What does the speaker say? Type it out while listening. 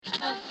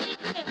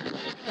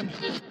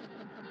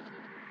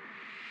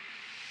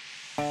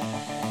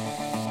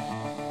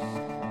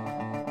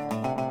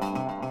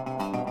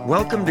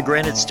Welcome to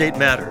Granite State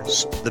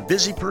Matters, the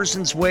busy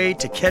person's way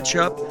to catch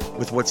up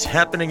with what's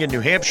happening in New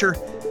Hampshire,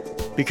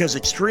 because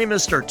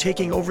extremists are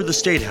taking over the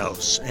State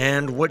House,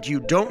 and what you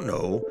don't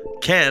know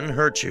can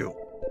hurt you.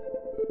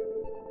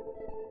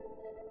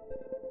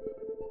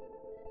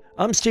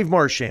 I'm Steve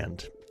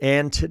Marchand,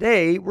 and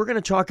today we're going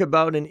to talk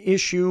about an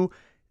issue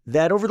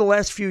that over the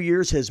last few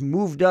years has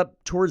moved up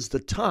towards the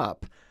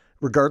top,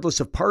 regardless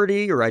of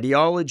party or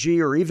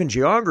ideology or even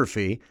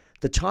geography,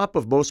 the top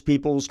of most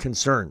people's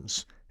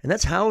concerns. And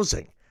that's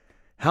housing.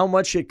 How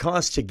much it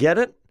costs to get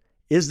it?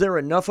 Is there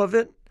enough of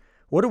it?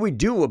 What do we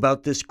do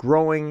about this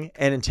growing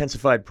and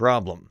intensified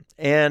problem?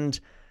 And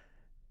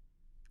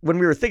when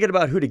we were thinking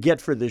about who to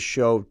get for this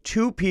show,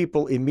 two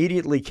people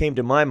immediately came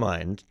to my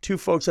mind, two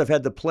folks I've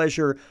had the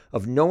pleasure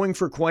of knowing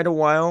for quite a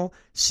while,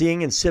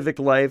 seeing in civic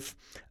life,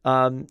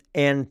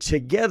 and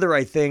together,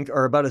 I think,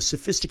 are about as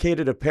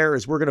sophisticated a pair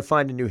as we're going to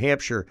find in New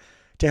Hampshire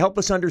to help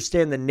us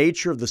understand the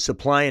nature of the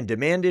supply and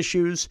demand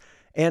issues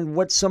and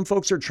what some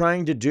folks are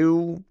trying to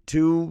do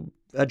to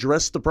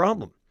address the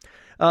problem.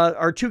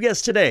 Our two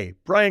guests today,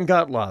 Brian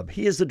Gottlob.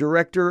 He is the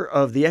director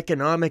of the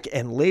Economic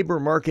and Labor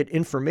Market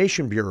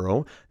Information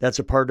Bureau. That's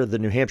a part of the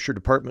New Hampshire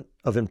Department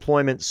of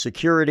Employment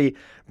Security.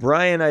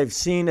 Brian, I've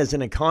seen as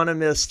an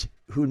economist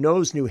who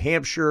knows New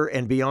Hampshire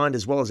and beyond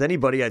as well as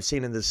anybody I've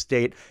seen in this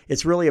state.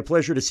 It's really a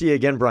pleasure to see you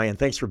again, Brian.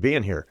 Thanks for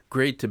being here.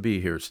 Great to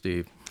be here,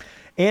 Steve.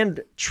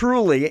 And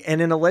truly,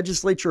 and in a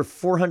legislature of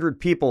 400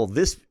 people,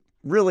 this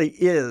really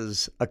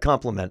is a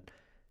compliment.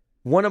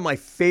 One of my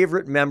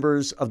favorite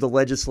members of the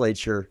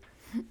legislature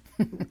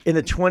in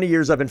the 20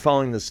 years I've been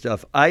following this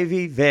stuff,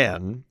 Ivy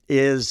Vann,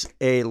 is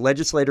a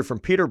legislator from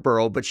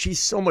Peterborough, but she's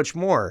so much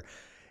more.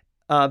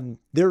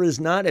 There is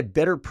not a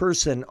better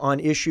person on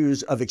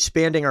issues of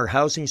expanding our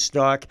housing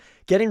stock,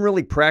 getting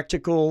really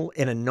practical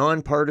in a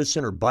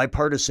nonpartisan or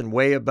bipartisan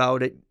way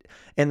about it.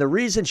 And the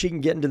reason she can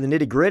get into the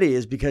nitty-gritty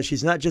is because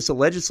she's not just a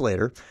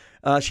legislator.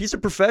 She's a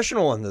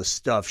professional on this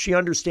stuff. She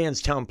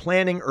understands town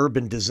planning,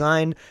 urban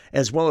design,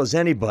 as well as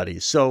anybody.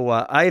 So,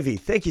 Ivy,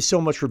 thank you so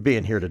much for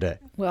being here today.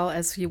 Well,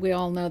 as we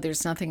all know,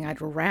 there's nothing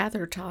I'd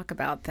rather talk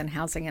about than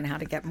housing and how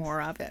to get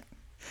more of it.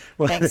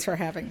 Well, thanks for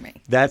having me.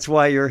 That's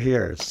why you're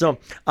here. So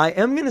I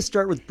am going to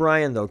start with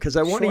Brian, though, because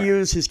I want to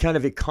use his kind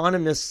of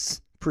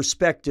economist's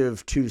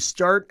perspective to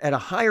start at a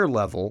higher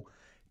level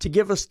to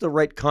give us the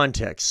right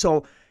context.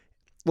 So,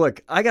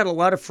 look, I got a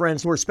lot of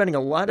friends who are spending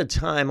a lot of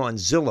time on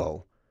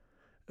Zillow,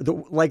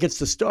 like it's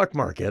the stock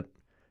market,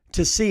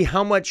 to see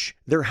how much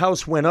their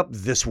house went up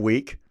this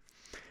week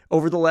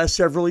over the last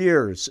several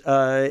years.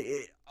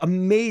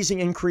 Amazing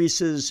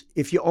increases.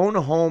 If you own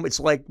a home, it's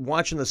like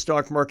watching the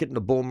stock market in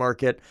the bull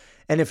market.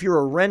 And if you're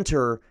a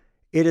renter,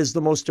 it is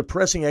the most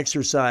depressing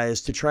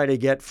exercise to try to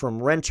get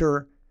from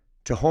renter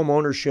to home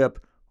ownership,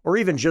 or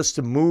even just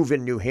to move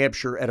in New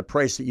Hampshire at a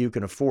price that you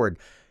can afford.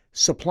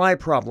 Supply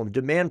problem,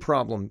 demand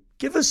problem.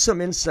 Give us some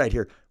insight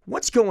here.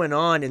 What's going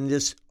on in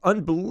this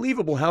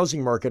unbelievable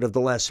housing market of the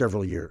last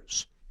several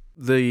years?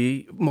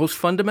 The most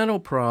fundamental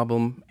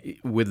problem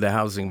with the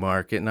housing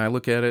market, and I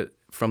look at it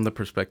from the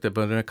perspective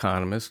of an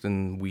economist,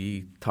 and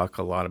we talk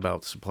a lot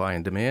about supply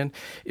and demand,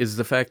 is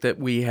the fact that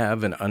we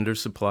have an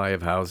undersupply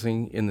of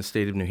housing in the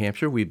state of New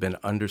Hampshire. We've been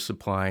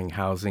undersupplying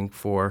housing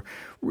for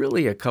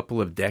really a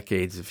couple of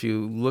decades. If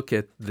you look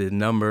at the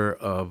number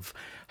of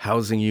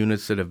housing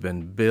units that have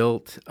been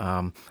built,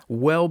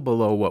 well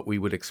below what we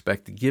would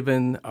expect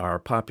given our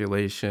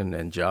population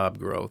and job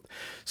growth.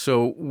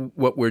 So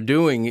what we're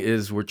doing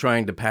is we're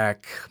trying to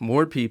pack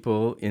more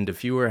people into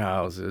fewer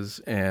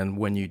houses, and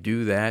when you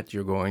do that,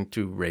 you're going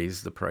to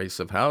raise the price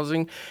of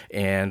housing.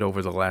 And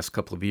over the last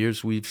couple of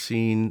years, we've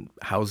seen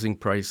housing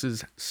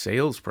prices,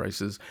 sales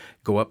prices,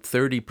 go up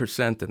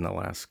 30% in the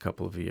last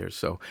couple of years.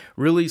 So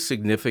really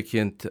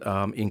significant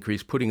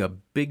increase, putting a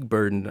big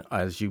burden,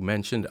 as you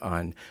mentioned,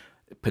 on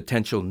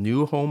potential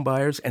new home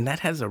buyers, and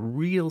that has a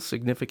real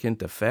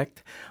significant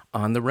effect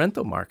on the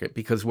rental market,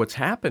 because what's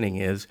happening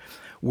is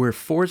we're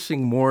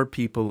forcing more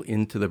people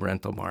into the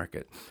rental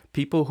market.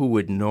 People who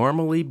would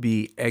normally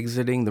be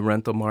exiting the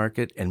rental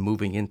market and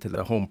moving into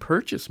the home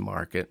purchase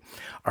market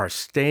are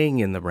staying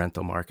in the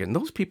rental market. And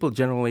those people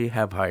generally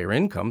have higher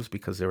incomes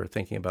because they were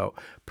thinking about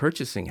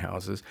purchasing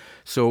houses.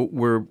 So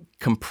we're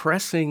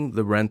compressing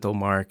the rental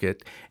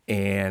market,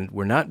 and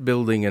we're not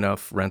building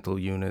enough rental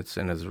units.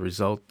 And as a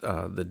result,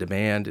 the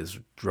demand is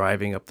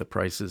driving up the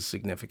prices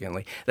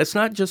significantly. That's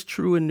not just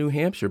true in New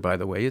Hampshire, by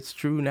the way. It's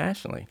true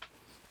nationally.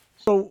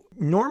 So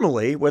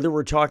normally, whether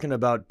we're talking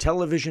about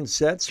television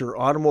sets or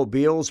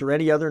automobiles or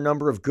any other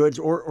number of goods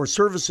or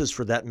services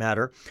for that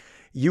matter,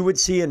 you would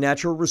see a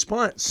natural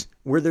response.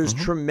 Where there's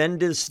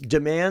tremendous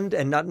demand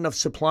and not enough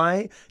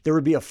supply, there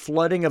would be a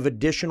flooding of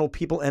additional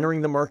people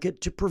entering the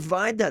market to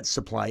provide that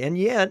supply. And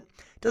yet,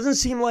 it doesn't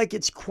seem like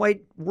it's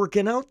quite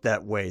working out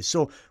that way.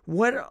 So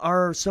what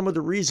are some of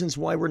the reasons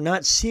why we're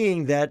not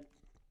seeing that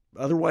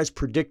otherwise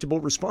predictable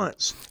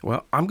response.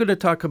 Well, I'm going to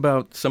talk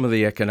about some of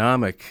the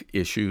economic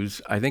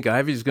issues. I think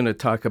Ivy's going to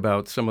talk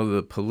about some of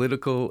the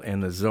political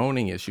and the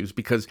zoning issues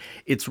because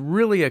it's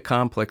really a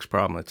complex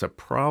problem. It's a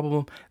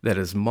problem that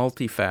is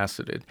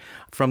multifaceted.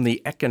 From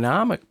the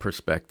economic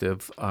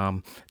perspective,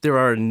 there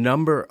are a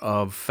number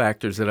of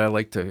factors that I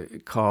like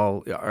to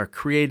call are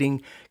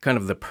creating kind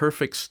of the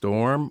perfect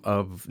storm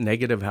of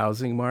negative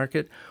housing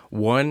market.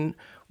 One,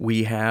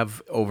 we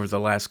have, over the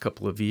last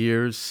couple of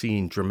years,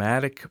 seen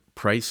dramatic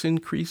price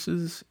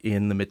increases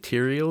in the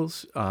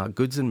materials,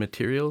 goods and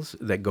materials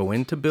that go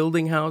into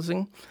building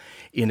housing.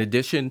 In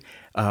addition,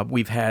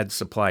 we've had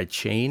supply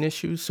chain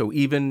issues. So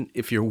even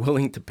if you're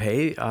willing to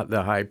pay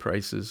the high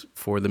prices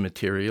for the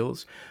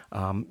materials,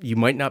 you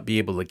might not be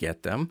able to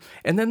get them.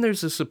 And then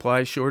there's a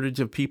supply shortage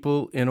of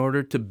people in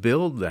order to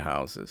build the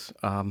houses.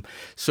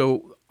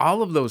 So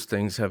all of those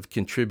things have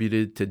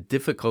contributed to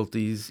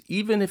difficulties,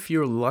 even if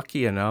you're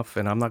lucky enough,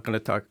 and I'm not going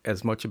to talk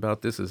as much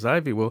about this as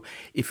Ivy will,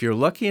 if you're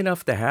lucky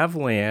enough to have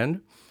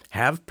land,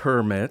 have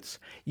permits,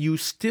 you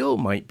still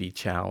might be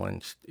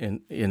challenged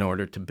in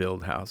order to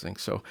build housing.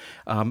 So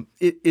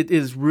it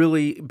has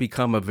really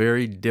become a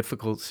very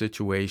difficult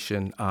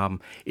situation.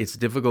 It's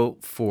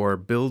difficult for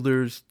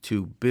builders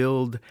to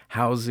build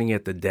housing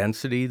at the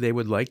density they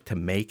would like to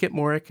make it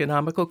more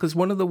economical, because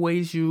one of the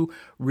ways you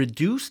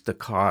reduce the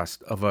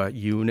cost of a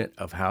unit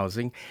of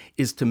housing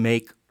is to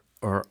make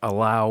or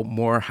allow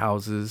more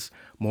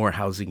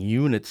housing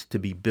units to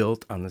be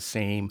built on the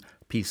same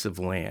piece of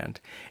land.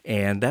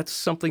 And that's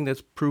something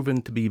that's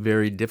proven to be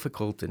very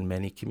difficult in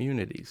many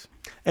communities.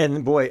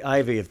 And boy,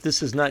 Ivy, if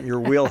this is not in your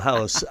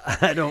wheelhouse,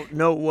 I don't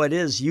know what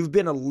is. You've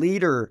been a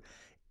leader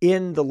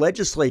in the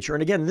legislature.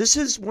 And again, this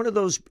is one of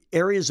those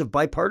areas of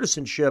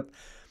bipartisanship.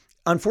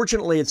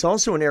 Unfortunately, it's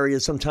also an area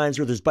sometimes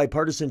where there's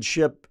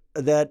bipartisanship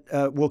that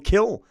will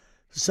kill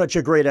such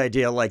a great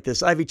idea like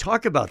this. Ivy,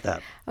 talk about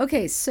that.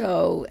 Okay,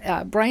 so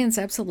Brian's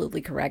absolutely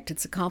correct.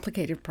 It's a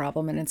complicated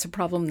problem, and it's a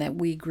problem that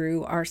we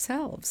grew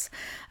ourselves.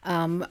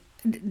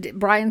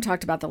 Brian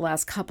talked about the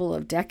last couple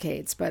of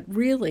decades, but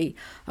really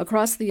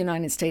across the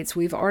United States,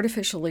 we've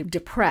artificially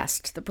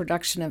depressed the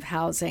production of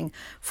housing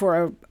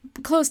for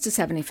close to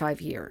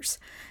 75 years.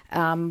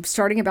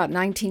 Starting about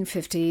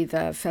 1950,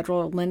 the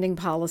federal lending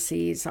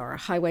policies, our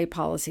highway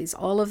policies,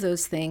 all of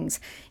those things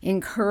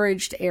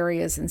encouraged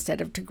areas,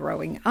 instead of to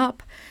growing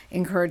up,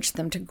 encouraged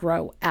them to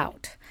grow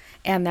out.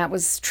 And that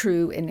was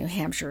true in New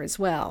Hampshire as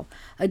well.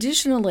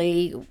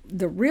 Additionally,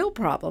 the real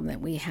problem that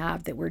we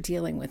have that we're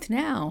dealing with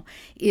now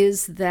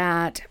is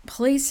that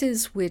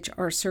places which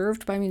are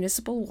served by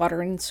municipal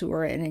water and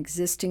sewer and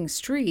existing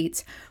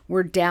streets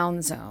were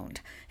downzoned.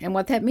 And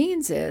what that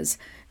means is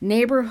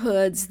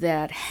neighborhoods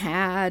that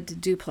had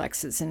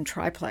duplexes and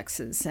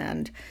triplexes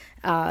and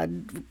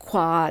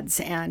quads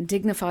and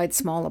dignified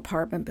small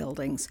apartment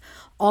buildings,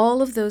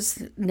 all of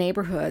those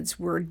neighborhoods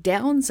were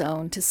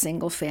downzoned to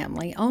single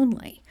family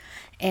only.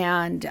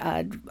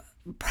 And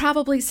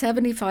probably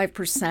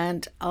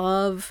 75%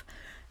 of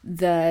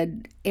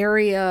the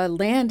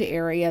land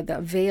area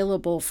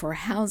available for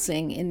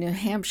housing in New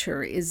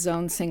Hampshire is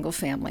zoned single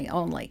family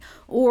only.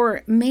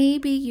 Or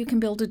maybe you can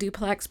build a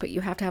duplex, but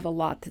you have to have a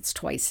lot that's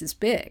twice as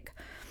big.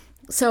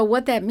 So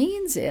what that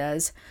means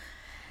is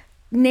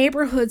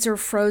neighborhoods are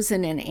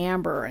frozen in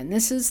amber, and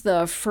this is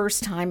the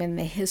first time in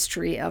the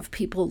history of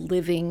people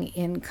living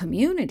in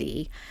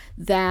community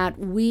that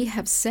we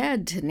have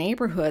said to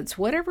neighborhoods,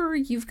 whatever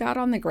you've got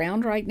on the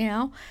ground right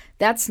now,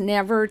 that's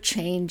never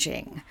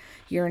changing.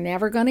 You're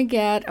never going to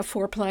get a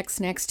fourplex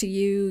next to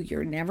you.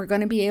 You're never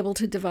going to be able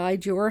to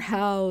divide your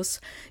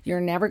house.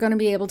 You're never going to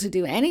be able to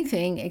do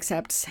anything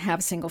except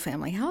have single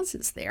family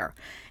houses there.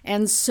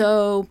 And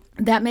so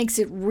that makes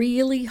it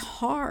really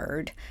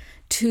hard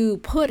to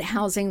put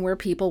housing where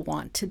people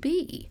want to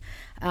be.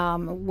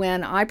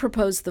 When I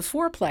proposed the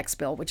fourplex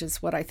bill, which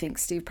is what I think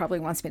Steve probably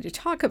wants me to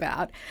talk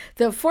about,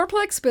 the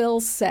fourplex bill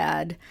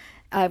said,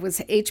 it was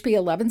HB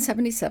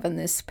 1177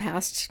 this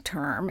past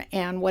term,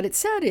 and what it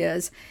said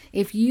is,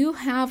 if you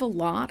have a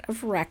lot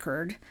of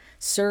record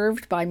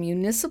served by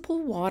municipal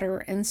water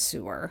and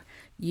sewer,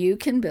 you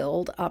can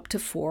build up to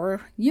 4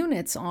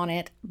 units on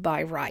it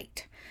by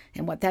right.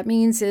 And what that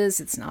means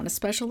is it's not a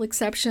special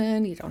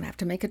exception. You don't have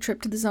to make a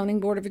trip to the Zoning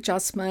Board of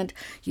Adjustment.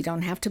 You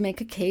don't have to make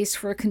a case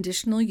for a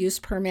conditional use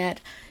permit.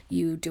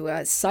 You do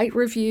a site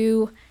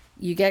review,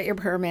 you get your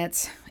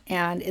permits,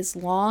 and as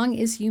long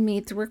as you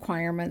meet the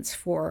requirements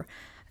for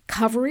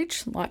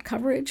coverage, lot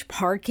coverage,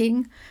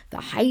 parking, the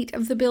height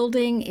of the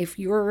building. If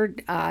your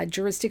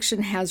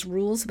jurisdiction has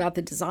rules about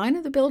the design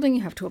of the building,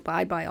 you have to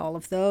abide by all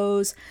of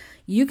those.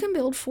 You can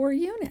build 4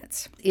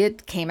 units.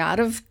 It came out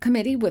of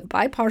committee with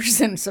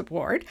bipartisan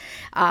support.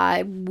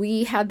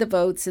 We had the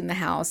votes in the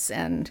House,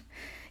 and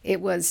it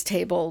was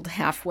tabled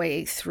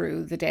halfway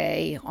through the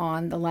day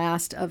on the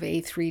last of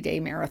a 3-day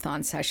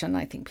marathon session.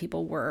 I think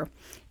people were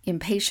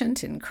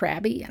impatient and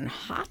crabby and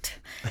hot.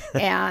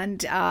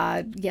 And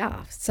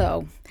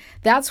so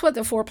that's what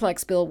the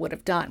fourplex bill would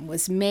have done,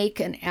 was make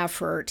an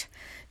effort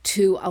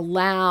to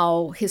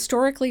allow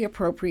historically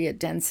appropriate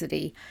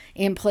density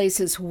in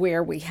places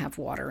where we have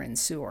water and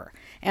sewer.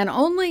 And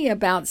only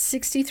about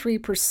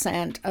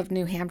 63% of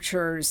New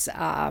Hampshire's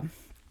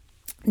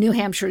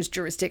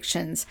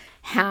jurisdictions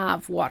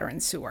have water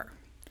and sewer.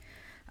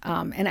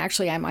 And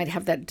actually, I might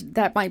have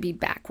that might be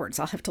backwards.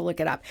 I'll have to look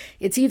it up.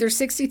 It's either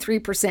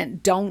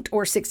 63% don't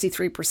or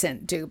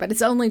 63% do, but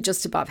it's only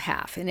just above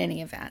half in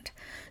any event.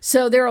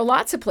 So there are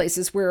lots of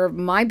places where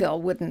my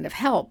bill wouldn't have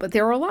helped, but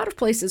there are a lot of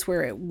places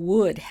where it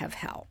would have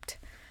helped.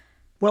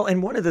 Well,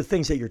 and one of the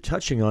things that you're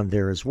touching on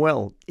there as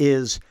well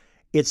is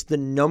it's the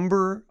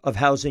number of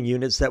housing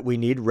units that we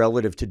need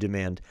relative to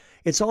demand.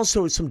 It's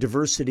also some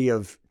diversity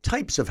of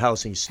types of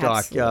housing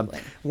stock.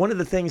 One of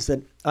the things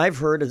that I've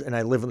heard, and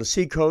I live on the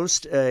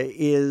seacoast,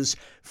 is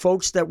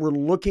folks that were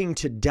looking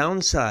to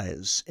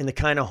downsize in the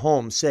kind of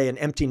home, say an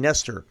empty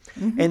nester.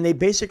 Mm-hmm. And they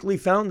basically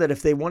found that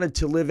if they wanted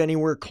to live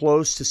anywhere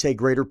close to, say,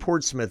 Greater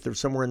Portsmouth or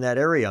somewhere in that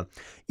area,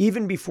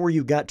 even before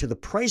you got to the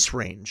price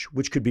range,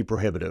 which could be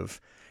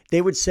prohibitive,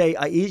 they would say,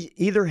 I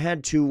either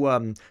had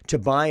to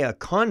buy a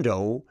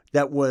condo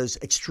that was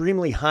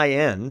extremely high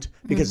end,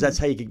 because that's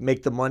how you could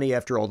make the money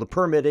after all the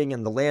permitting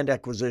and the land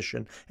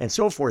acquisition and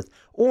so forth,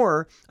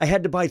 or I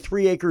had to buy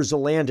 3 acres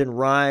of land in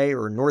Rye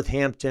or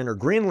Northampton or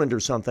Greenland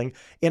or something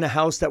in a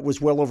house that was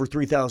well over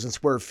 3,000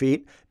 square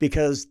feet,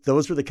 because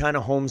those were the kind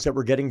of homes that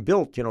were getting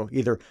built,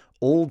 either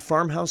old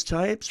farmhouse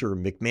types or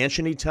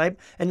McMansion-y type.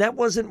 And that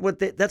wasn't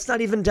that's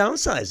not even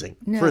downsizing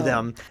for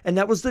them. And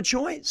that was the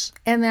choice.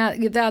 And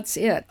that's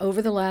it.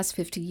 Over the last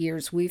 50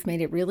 years, we've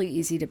made it really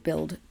easy to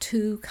build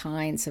 2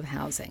 kinds of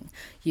housing.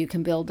 You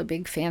can build a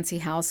big fancy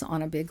house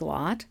on a big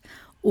lot,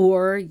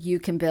 or you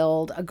can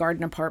build a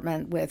garden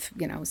apartment with,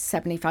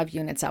 75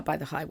 units out by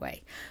the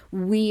highway.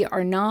 We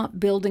are not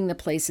building the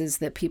places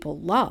that people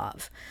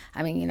love.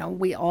 I mean,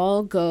 we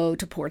all go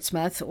to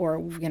Portsmouth, or,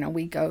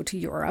 we go to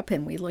Europe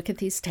and we look at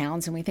these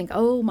towns and we think,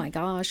 oh my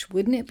gosh,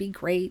 wouldn't it be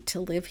great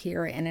to live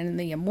here? And in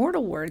the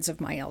immortal words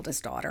of my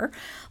eldest daughter,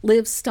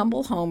 live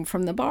stumble home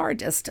from the bar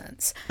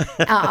distance.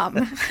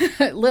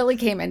 Lily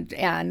came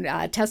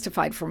and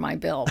testified for my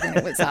bill when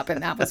it was up,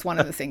 and that was one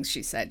of the things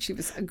she said. She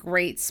was a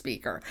great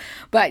speaker.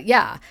 But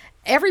yeah,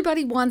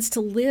 everybody wants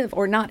to live,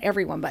 or not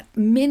everyone, but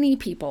many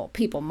people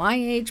my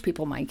age,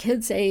 people my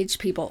kids' age,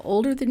 people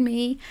older than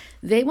me,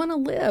 they want to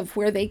live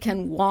where they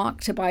can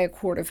walk to buy a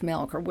quart of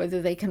milk, or whether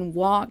they can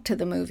walk to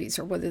the movies,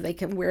 or where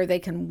they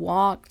can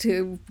walk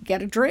to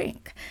get a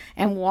drink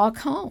and walk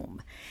home.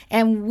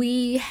 And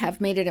we have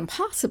made it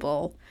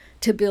impossible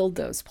to build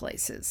those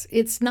places.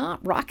 It's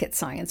not rocket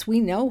science. We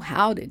know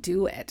how to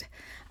do it.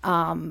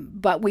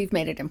 But we've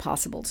made it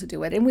impossible to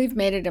do it. And we've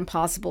made it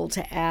impossible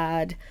to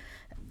add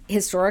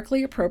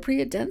historically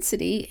appropriate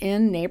density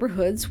in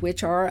neighborhoods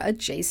which are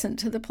adjacent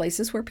to the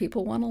places where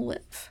people want to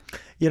live.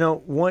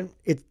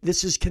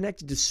 This is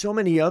connected to so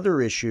many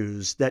other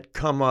issues that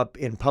come up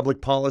in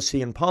public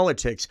policy and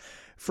politics.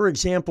 For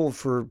example,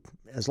 for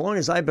as long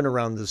as I've been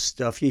around this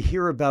stuff, you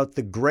hear about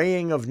the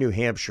graying of New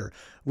Hampshire.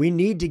 We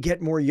need to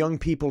get more young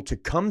people to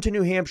come to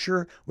New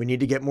Hampshire. We need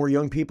to get more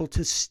young people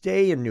to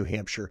stay in New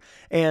Hampshire.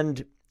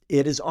 And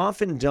it is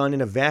often done in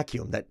a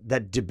vacuum,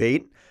 that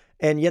debate.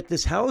 And yet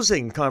this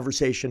housing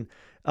conversation,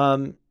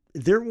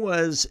 there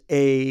was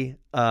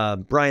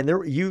Brian,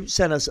 you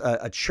sent us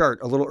a chart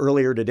a little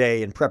earlier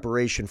today in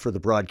preparation for the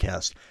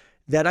broadcast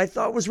that I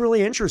thought was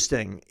really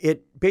interesting.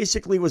 It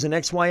basically was an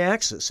XY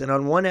axis. And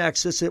on one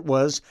axis it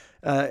was,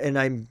 and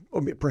I'm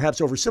perhaps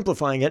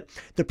oversimplifying it,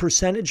 the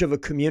percentage of a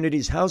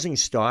community's housing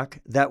stock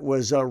that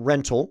was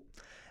rental.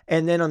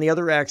 And then on the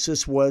other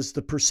axis was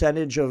the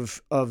percentage of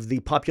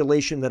the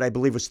population that I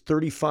believe was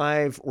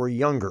 35 or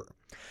younger.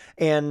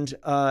 And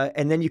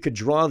then you could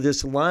draw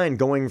this line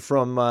going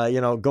from,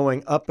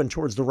 going up and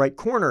towards the right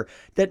corner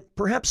that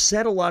perhaps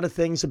said a lot of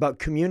things about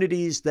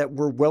communities that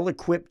were well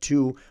equipped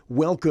to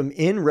welcome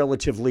in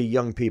relatively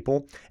young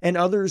people, and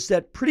others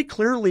that pretty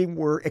clearly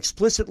were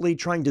explicitly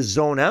trying to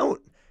zone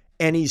out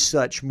any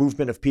such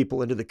movement of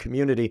people into the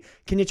community.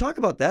 Can you talk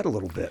about that a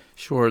little bit?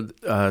 Sure,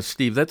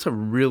 Steve. That's a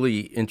really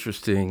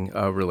interesting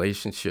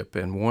relationship,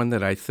 and one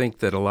that I think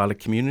that a lot of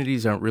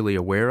communities aren't really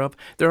aware of.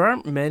 There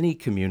aren't many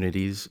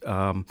communities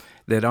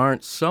that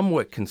aren't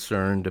somewhat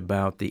concerned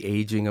about the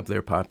aging of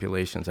their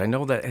populations. I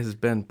know that has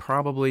been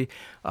probably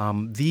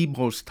the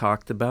most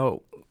talked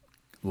about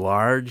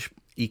large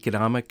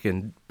economic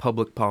and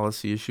public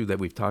policy issue that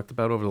we've talked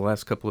about over the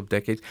last couple of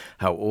decades,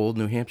 how old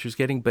New Hampshire's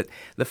getting. But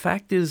the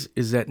fact is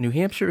that New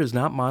Hampshire is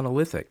not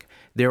monolithic.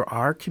 There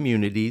are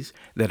communities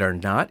that are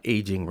not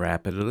aging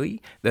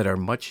rapidly, that are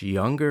much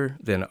younger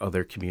than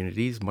other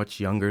communities, much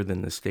younger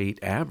than the state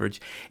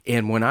average.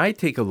 And when I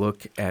take a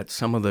look at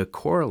some of the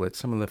correlates,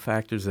 some of the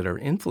factors that are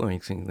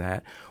influencing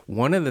that,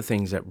 one of the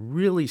things that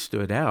really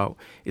stood out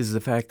is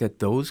the fact that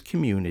those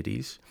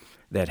communities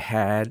that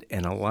had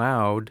and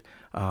allowed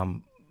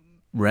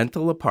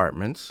rental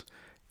apartments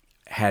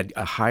had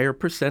a higher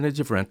percentage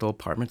of rental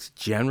apartments,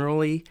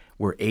 generally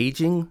were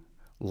aging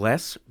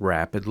less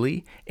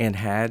rapidly, and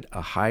had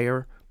a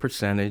higher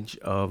percentage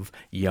of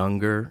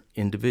younger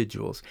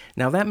individuals.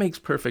 Now, that makes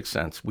perfect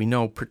sense. We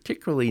know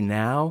particularly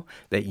now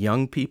that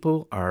young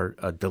people are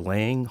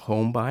delaying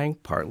home buying,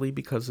 partly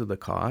because of the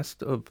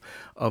cost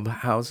of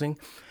housing.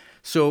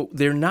 So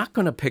they're not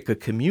going to pick a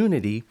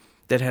community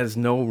that has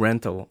no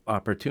rental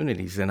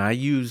opportunities. And I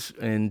use,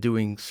 in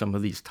doing some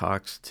of these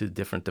talks to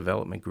different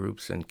development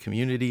groups and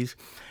communities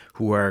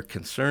who are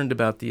concerned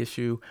about the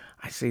issue,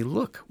 I say,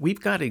 look, we've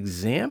got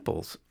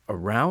examples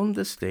around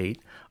the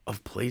state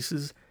of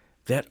places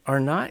that are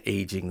not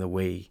aging the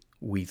way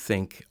we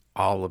think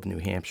all of New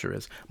Hampshire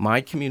is. My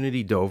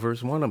community, Dover,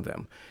 is one of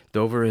them.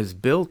 Dover has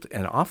built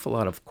an awful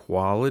lot of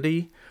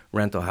quality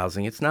rental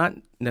housing. It's not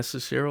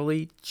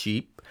necessarily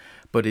cheap,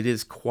 but it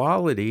is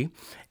quality.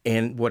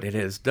 And what it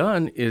has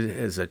done is it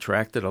has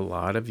attracted a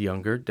lot of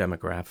younger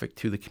demographic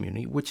to the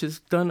community, which has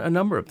done a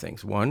number of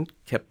things. One,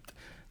 kept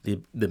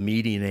the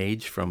median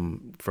age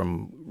from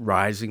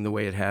rising the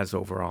way it has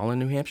overall in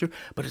New Hampshire,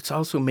 but it's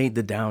also made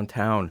the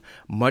downtown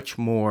much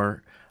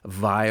more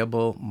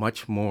viable,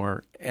 much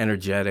more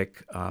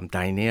energetic,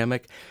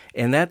 dynamic.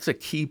 And that's a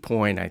key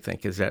point, I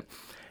think, is that,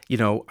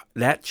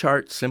 that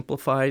chart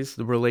simplifies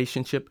the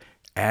relationship.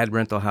 Add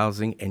rental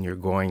housing and you're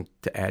going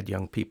to add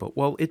young people.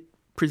 Well, it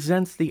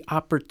presents the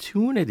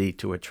opportunity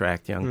to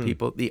attract young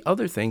people. The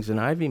other things, and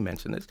Ivy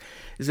mentioned this,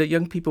 is that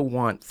young people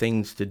want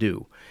things to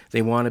do.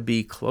 They want to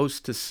be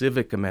close to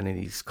civic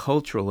amenities,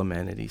 cultural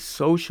amenities,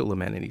 social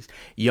amenities.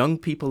 Young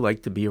people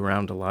like to be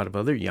around a lot of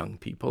other young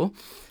people.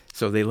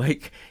 So they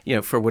like,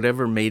 for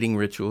whatever mating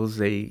rituals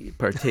they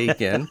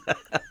partake in.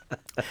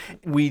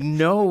 We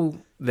know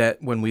that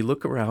when we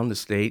look around the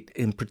state,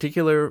 in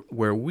particular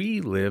where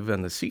we live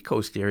in the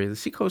Seacoast area, the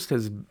Seacoast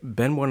has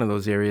been one of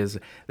those areas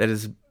that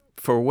is,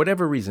 for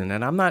whatever reason,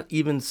 and I'm not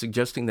even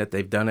suggesting that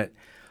they've done it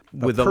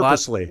with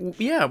purposely. a lot.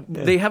 Yeah,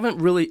 they haven't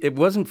really. It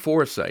wasn't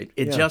foresight.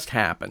 It just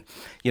happened.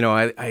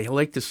 I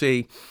like to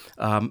say,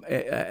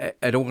 I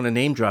don't want to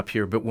name drop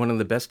here, but one of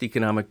the best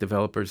economic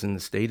developers in the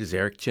state is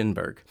Eric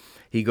Chinberg.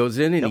 He goes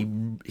in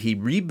and he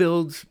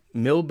rebuilds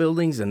mill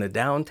buildings in the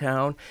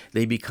downtown.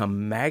 They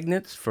become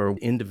magnets for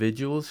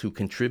individuals who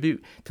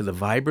contribute to the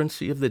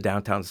vibrancy of the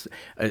downtowns.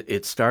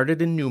 It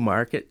started in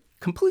Newmarket,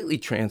 completely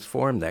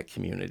transformed that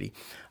community.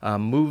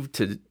 Moved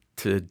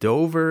to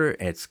Dover.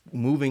 It's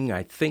moving,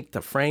 I think,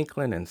 to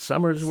Franklin and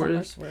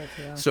Somersworth.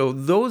 Yeah. So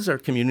those are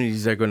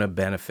communities that are going to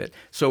benefit.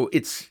 So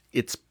it's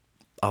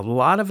a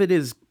lot of it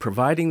is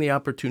providing the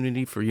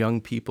opportunity for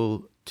young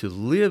people to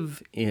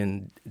live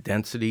in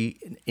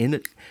density,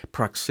 in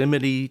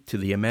proximity to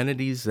the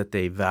amenities that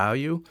they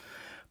value.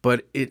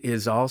 But it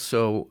is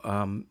also,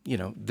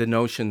 the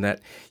notion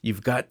that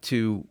you've got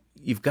to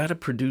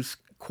produce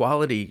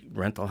quality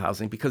rental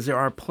housing, because there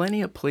are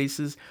plenty of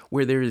places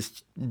where there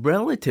is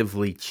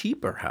relatively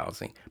cheaper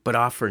housing but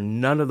offer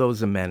none of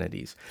those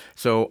amenities.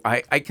 So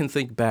I can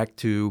think back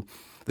to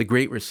the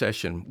Great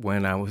Recession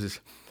when I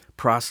was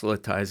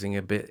proselytizing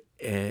a bit,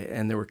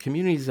 and there were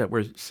communities that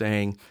were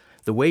saying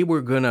the way we're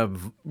going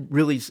to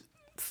really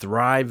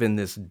thrive in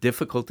this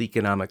difficult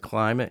economic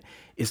climate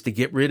is to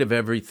get rid of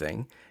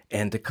everything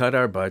and to cut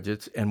our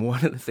budgets. And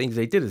one of the things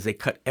they did is they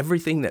cut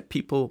everything that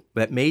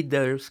made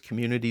those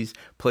communities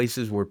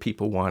places where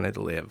people wanted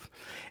to live.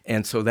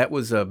 And so that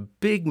was a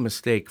big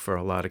mistake for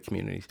a lot of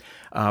communities.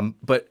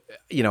 But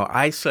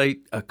I cite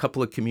a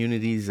couple of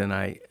communities,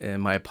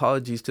 and my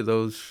apologies to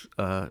those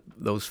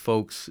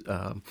folks,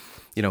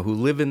 who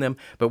live in them.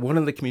 But one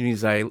of the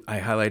communities I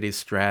highlight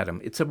is Stratham.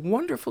 It's a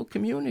wonderful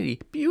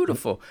community,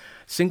 beautiful,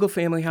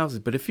 single-family houses.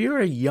 But if you're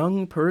a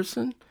young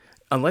person,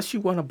 unless you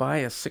want to buy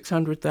a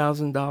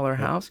 $600,000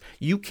 house,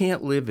 you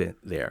can't live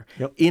there.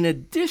 Yep. In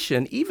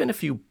addition, even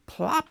if you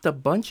plopped a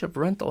bunch of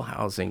rental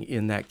housing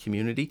in that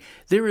community,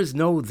 there is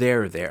no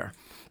there.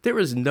 There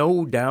is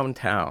no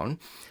downtown.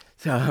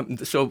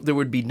 So there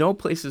would be no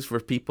places for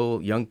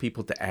young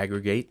people to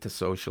aggregate, to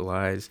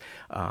socialize,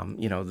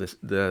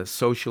 the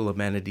social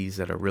amenities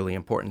that are really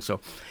important.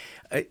 So,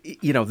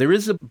 there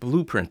is a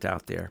blueprint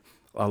out there.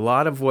 A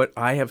lot of what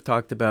I have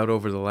talked about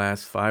over the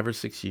last 5 or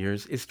 6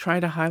 years is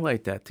trying to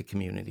highlight that to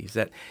communities,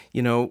 that,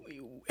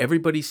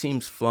 everybody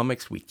seems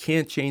flummoxed. We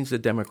can't change the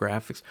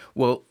demographics.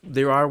 Well,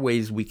 there are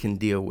ways we can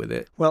deal with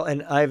it. Well,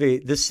 and Ivy,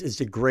 this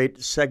is a great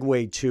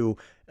segue to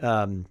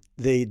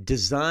the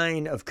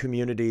design of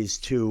communities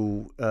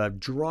to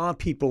draw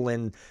people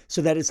in,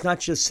 so that it's not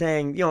just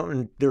saying,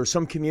 and there are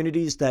some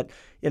communities that,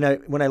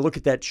 when I look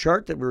at that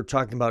chart that we were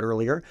talking about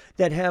earlier,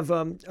 that have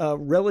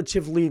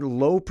relatively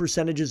low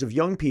percentages of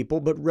young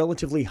people, but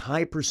relatively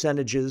high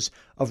percentages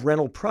of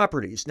rental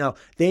properties. Now,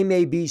 they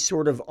may be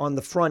sort of on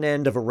the front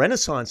end of a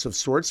renaissance of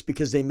sorts,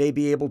 because they may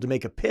be able to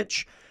make a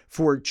pitch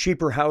for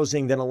cheaper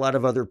housing than a lot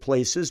of other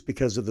places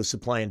because of the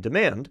supply and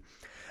demand.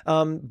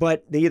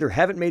 But they either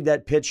haven't made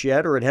that pitch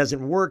yet, or it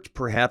hasn't worked,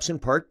 perhaps in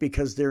part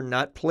because they're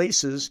not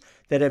places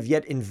that have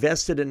yet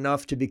invested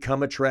enough to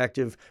become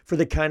attractive for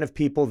the kind of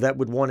people that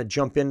would want to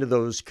jump into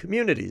those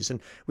communities. And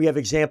we have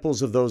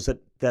examples of those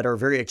that are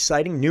very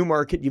exciting.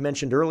 Newmarket, you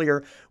mentioned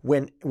earlier,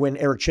 when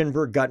Eric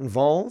Chinberg got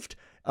involved,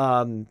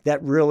 that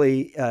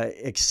really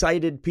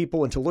excited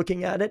people into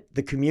looking at it.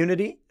 The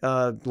community,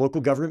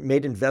 local government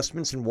made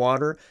investments in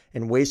water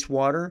and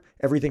wastewater,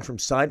 everything from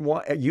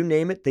sidewalk, you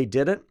name it, they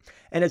did it.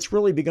 And it's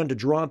really begun to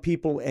draw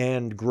people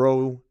and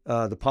grow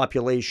the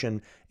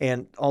population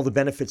and all the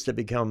benefits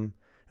that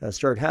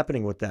start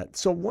happening with that.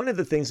 So one of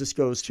the things this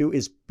goes to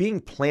is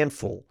being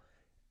planful,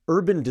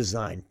 urban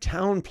design,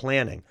 town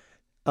planning.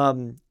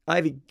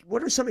 Ivy,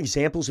 what are some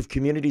examples of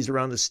communities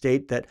around the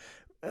state that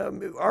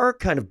are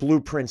kind of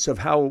blueprints of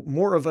how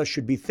more of us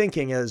should be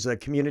thinking as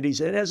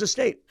communities and as a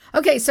state?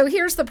 Okay, so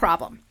here's the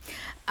problem.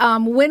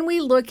 When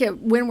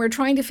we're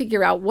trying to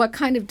figure out what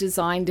kind of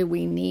design do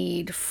we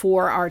need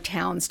for our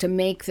towns to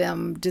make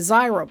them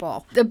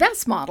desirable, the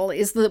best model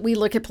is that we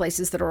look at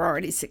places that are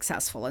already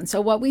successful. And so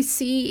what we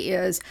see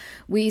is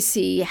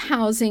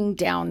housing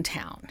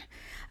downtown.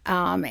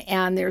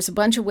 And there's a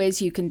bunch of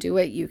ways you can do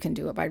it. You can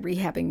do it by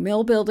rehabbing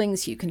mill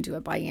buildings. You can do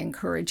it by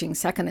encouraging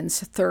second and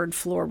third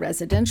floor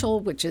residential,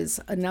 which is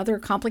another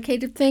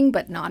complicated thing,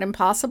 but not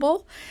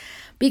impossible.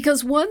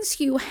 Because once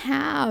you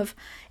have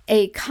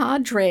a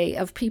cadre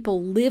of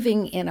people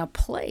living in a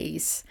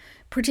place,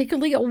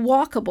 particularly a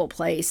walkable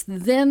place,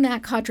 then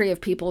that cadre of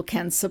people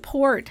can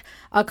support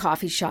a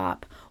coffee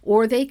shop,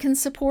 or they can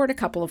support a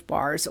couple of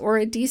bars or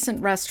a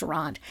decent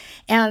restaurant.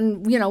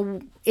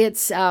 And,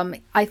 it's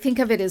I think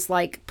of it as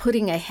like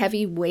putting a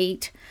heavy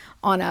weight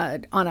on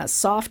a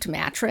soft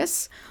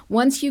mattress.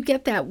 Once you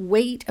get that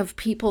weight of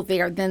people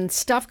there, then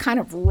stuff kind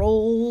of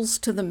rolls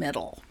to the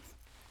middle.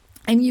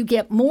 And you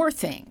get more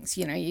things,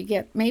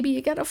 maybe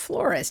you get a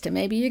florist and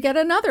maybe you get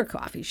another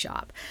coffee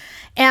shop.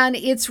 And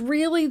it's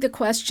really the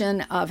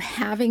question of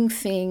having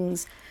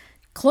things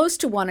close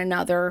to one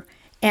another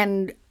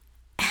and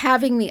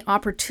having the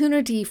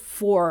opportunity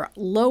for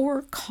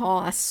lower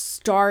cost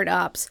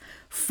startups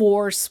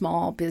for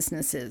small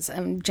businesses.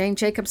 And Jane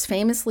Jacobs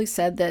famously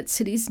said that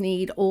cities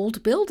need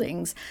old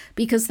buildings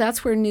because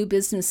that's where new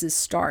businesses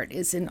start,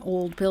 is in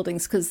old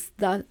buildings, because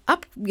the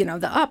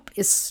up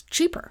is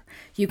cheaper.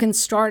 You can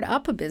start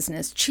up a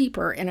business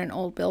cheaper in an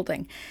old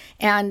building.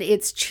 And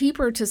it's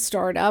cheaper to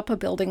start up a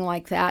building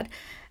like that,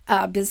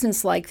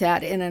 business like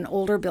that in an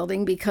older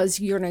building, because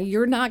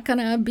you're not going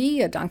to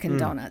be a Dunkin'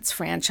 Donuts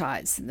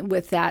franchise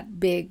with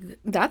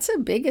that's a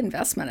big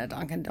investment, a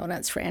Dunkin'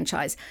 Donuts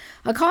franchise.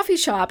 A coffee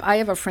shop, I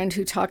have a friend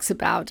who talks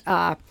about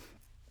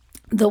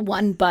the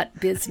one but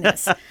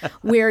business,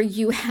 where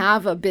you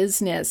have a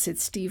business,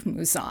 it's Steve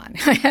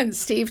Mouzon, and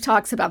Steve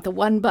talks about the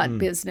one but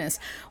business,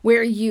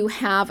 where you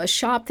have a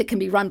shop that can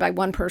be run by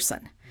one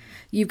person.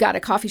 You've got a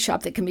coffee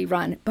shop that can be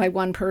run by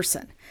one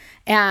person.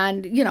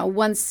 And,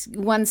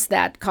 once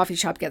that coffee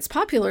shop gets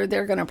popular,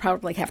 they're going to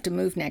probably have to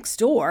move next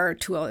door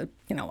to a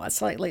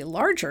slightly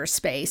larger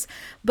space.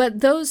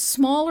 But those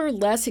smaller,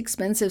 less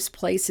expensive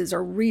places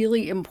are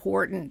really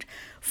important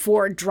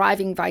for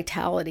driving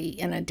vitality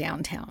in a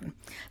downtown.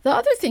 The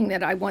other thing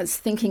that I was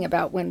thinking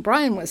about when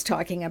Brian was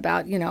talking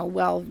about,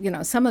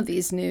 some of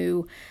these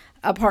new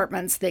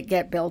apartments that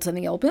get built in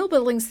the old mill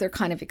buildings, they're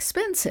kind of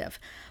expensive.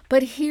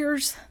 But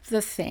here's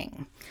the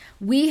thing.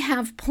 We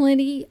have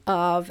plenty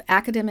of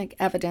academic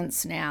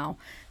evidence now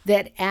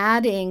that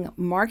adding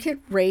market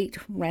rate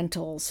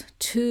rentals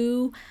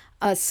to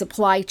a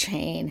supply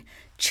chain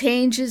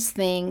changes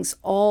things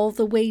all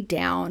the way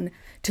down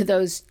to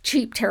those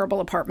cheap, terrible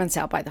apartments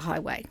out by the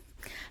highway.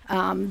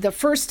 The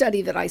first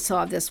study that I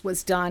saw of this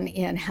was done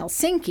in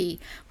Helsinki,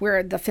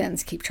 where the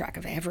Finns keep track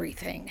of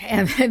everything.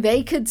 And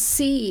they could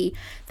see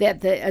that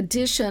the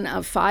addition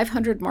of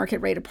 500 market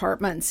rate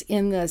apartments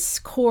in the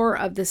core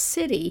of the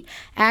city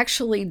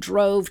actually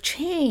drove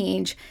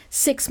change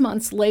 6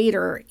 months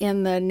later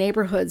in the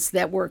neighborhoods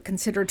that were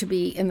considered to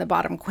be in the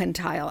bottom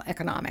quintile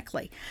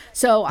economically.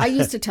 So I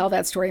used to tell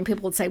that story, and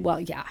people would say, well,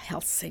 yeah,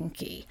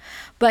 Helsinki.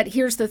 But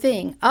here's the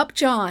thing.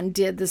 Upjohn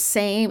did the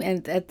same,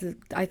 and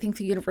I think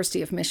the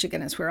University of Michigan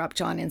is where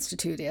Upjohn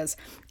Institute is.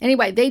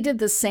 Anyway, they did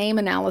the same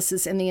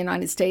analysis in the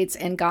United States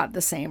and got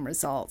the same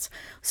results.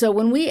 So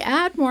when we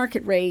add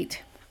market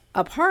rate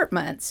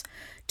apartments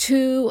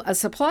to a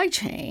supply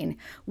chain,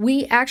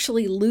 we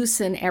actually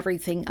loosen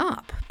everything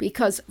up.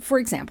 Because, for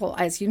example,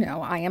 as you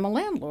know, I am a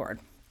landlord.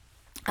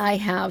 I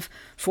have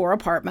 4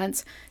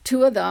 apartments.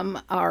 2 of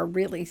them are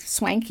really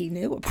swanky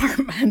new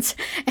apartments.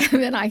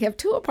 And then I have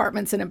 2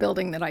 apartments in a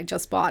building that I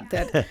just bought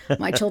that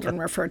my children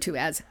refer to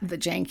as the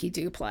janky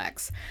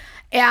duplex.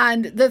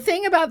 And the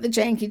thing about the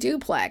janky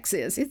duplex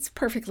is it's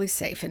perfectly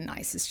safe and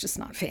nice. It's just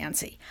not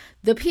fancy.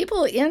 The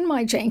people in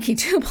my janky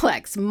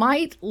duplex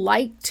might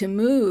like to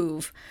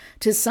move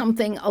to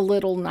something a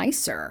little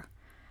nicer,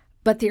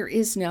 but there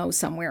is no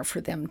somewhere for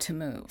them to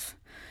move.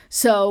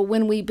 So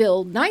when we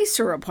build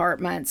nicer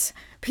apartments,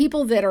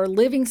 people that are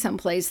living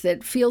someplace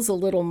that feels a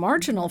little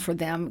marginal for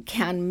them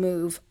can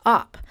move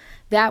up.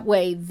 That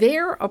way,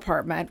 their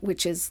apartment,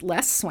 which is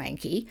less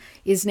swanky,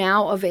 is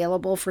now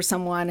available for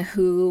someone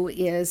who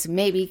is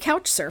maybe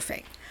couch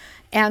surfing.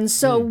 And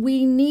so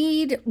we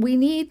need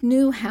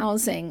new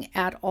housing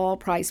at all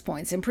price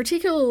points, and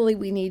particularly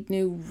we need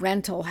new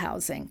rental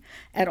housing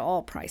at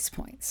all price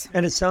points.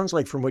 And it sounds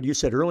like from what you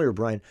said earlier,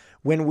 Brian,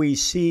 when we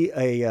see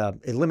a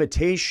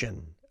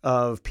limitation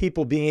of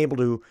people being able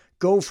to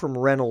go from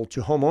rental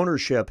to home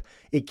ownership,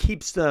 it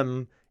keeps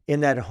them in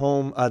that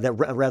home,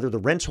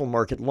 the rental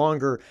market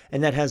longer,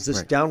 and that has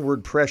this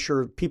downward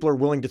pressure. People are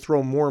willing to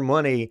throw more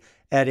money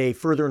at a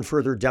further and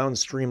further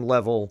downstream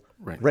level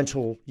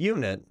rental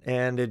unit,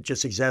 and it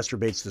just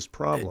exacerbates this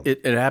problem.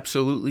 It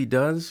absolutely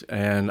does,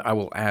 and I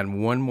will add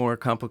one more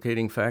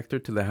complicating factor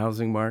to the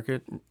housing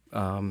market.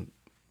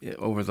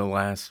 Over the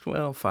last,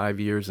 5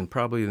 years and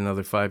probably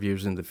another 5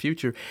 years in the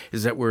future,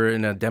 is that we're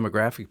in a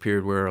demographic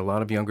period where a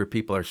lot of younger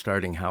people are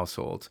starting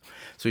households.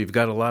 So you've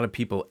got a lot of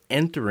people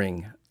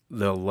entering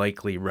the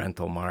likely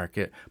rental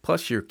market,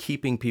 plus you're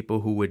keeping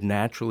people who would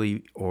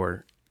naturally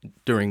or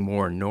during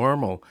more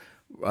normal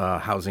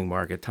housing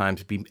market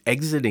times be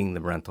exiting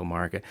the rental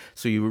market.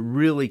 So you're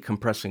really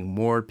compressing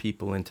more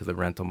people into the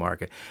rental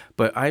market.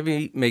 But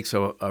Ivy makes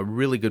a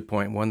really good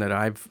point. One that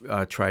I've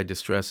tried to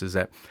stress is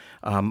that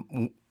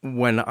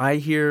when I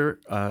hear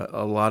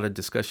a lot of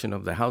discussion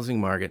of the housing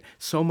market,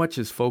 so much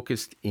is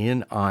focused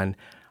in on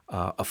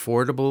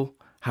affordable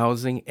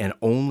housing and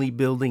only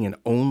building and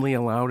only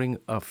allowing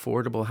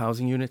affordable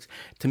housing units.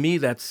 To me,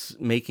 that's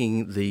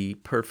making the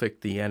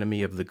perfect the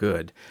enemy of the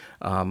good.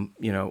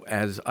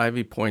 As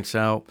Ivy points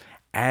out,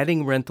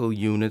 adding rental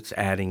units,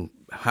 adding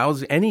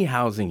any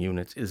housing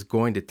units is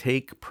going to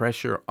take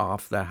pressure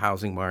off the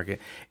housing market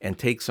and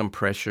take some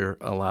pressure,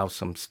 allow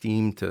some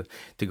steam to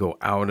go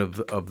out of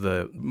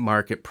the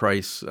market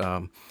price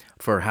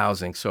for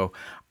housing. So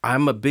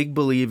I'm a big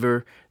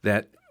believer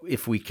that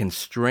if we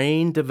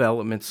constrain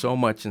development so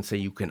much and say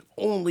you can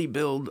only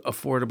build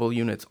affordable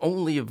units,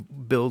 only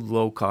build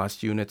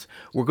low-cost units,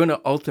 we're going to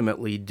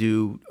ultimately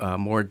do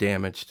more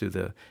damage to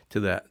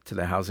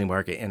the housing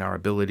market and our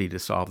ability to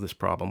solve this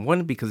problem.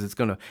 One, because it's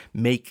going to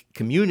make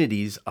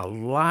communities a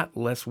lot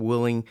less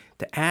willing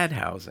to add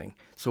housing.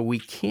 So we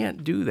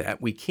can't do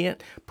that. We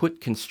can't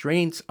put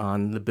constraints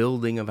on the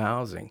building of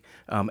housing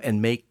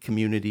and make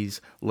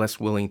communities less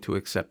willing to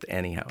accept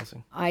any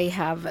housing. I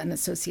have an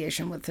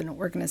association with an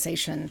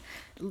organization.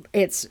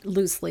 It's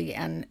loosely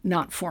and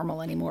not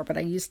formal anymore, but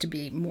I used to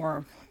be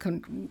more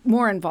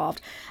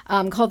involved,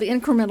 called the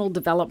Incremental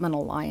Development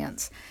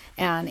Alliance.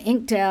 And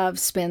IncDev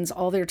spends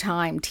all their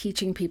time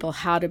teaching people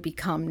how to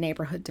become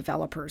neighborhood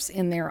developers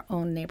in their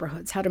own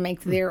neighborhoods, how to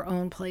make their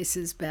own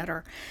places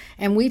better.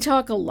 And we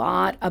talk a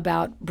lot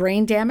about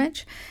brain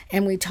damage,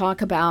 and we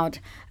talk about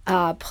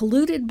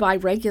polluted by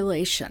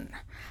regulation.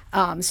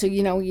 So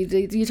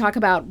you talk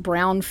about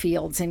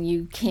brownfields, and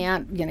you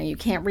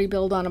can't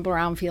rebuild on a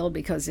brownfield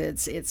because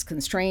it's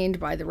constrained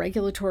by the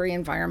regulatory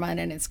environment,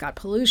 and it's got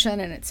pollution,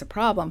 and it's a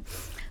problem.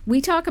 We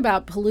talk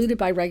about polluted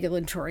by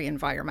regulatory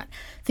environment.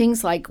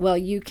 Things like, well,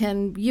 you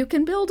can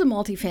build a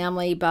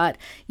multifamily, but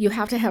you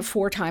have to have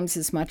 4 times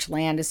as much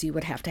land as you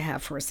would have to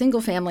have for a single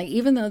family,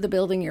 even though the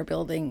building you're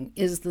building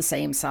is the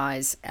same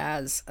size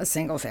as a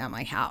single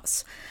family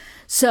house.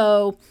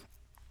 So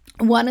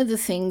one of the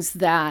things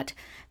that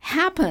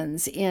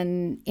happens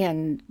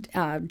in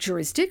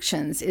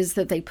jurisdictions is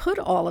that they put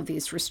all of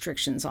these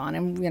restrictions on,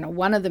 and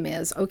one of them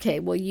is, okay,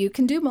 well, you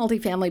can do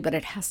multifamily, but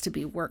it has to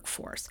be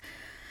workforce.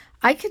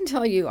 I can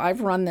tell you,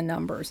 I've run the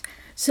numbers.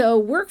 So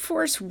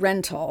workforce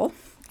rental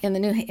in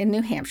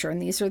New Hampshire,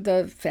 and these are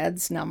the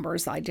Fed's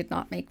numbers, I did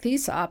not make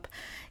these up.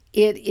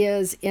 It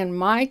is in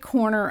my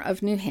corner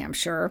of New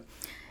Hampshire,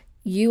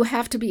 you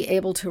have to be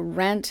able to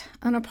rent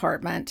an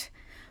apartment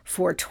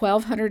for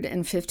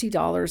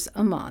 $1,250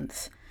 a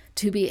month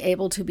to be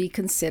able to be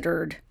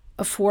considered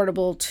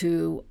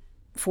affordable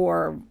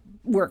for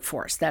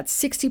workforce.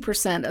 That's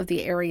 60% of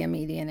the area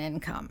median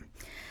income.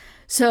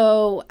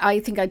 So I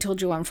think I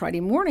told you on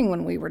Friday morning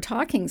when we were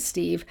talking,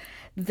 Steve,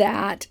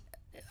 that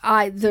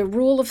the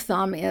rule of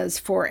thumb is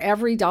for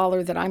every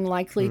dollar that I'm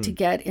likely to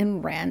get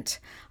in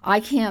rent, I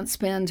can't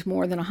spend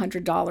more than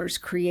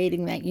 $100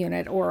 creating that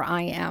unit, or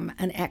I am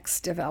an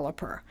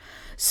ex-developer.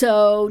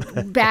 So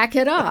back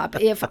it up.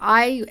 If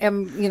I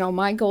am,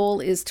 my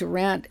goal is to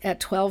rent at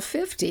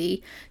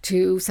 $1,250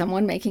 to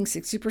someone making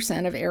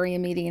 60% of area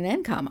median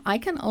income, I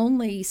can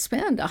only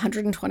spend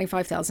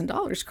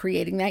 $125,000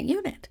 creating that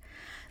unit.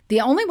 The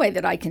only way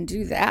that I can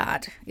do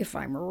that, if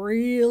I'm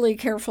really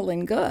careful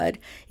and good,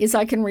 is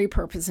I can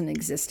repurpose an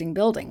existing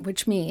building,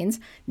 which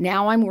means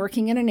now I'm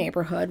working in a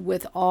neighborhood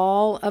with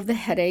all of the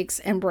headaches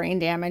and brain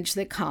damage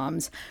that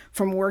comes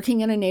from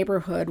working in a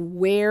neighborhood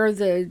where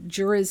the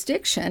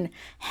jurisdiction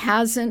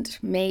hasn't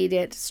made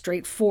it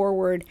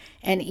straightforward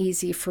and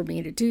easy for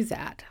me to do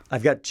that.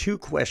 I've got 2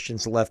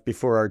 questions left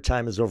before our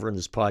time is over in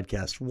this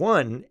podcast.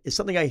 One is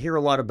something I hear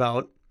a lot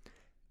about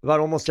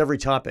almost every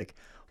topic.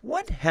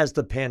 What has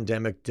the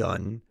pandemic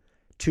done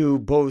to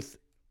both,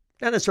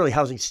 not necessarily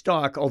housing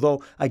stock,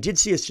 although I did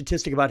see a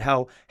statistic about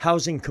how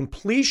housing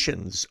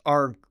completions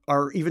are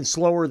even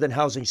slower than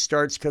housing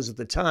starts because of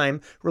the time,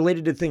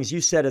 related to things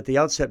you said at the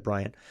outset,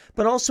 Brian,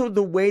 but also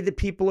the way that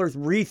people are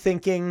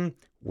rethinking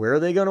Where are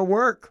they going to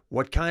work?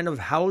 What kind of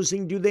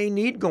housing do they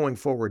need going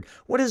forward?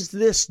 What is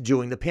this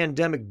doing, the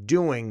pandemic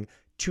doing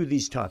to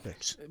these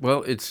topics?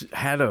 Well, it's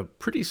had a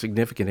pretty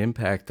significant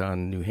impact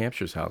on New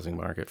Hampshire's housing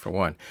market, for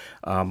one.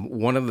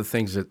 One of the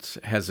things that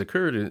has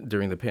occurred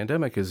during the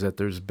pandemic is that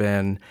there's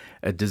been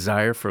a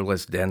desire for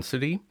less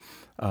density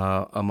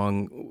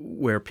among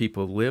where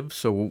people live.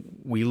 So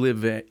we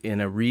live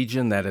in a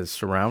region that is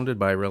surrounded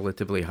by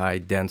relatively high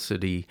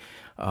density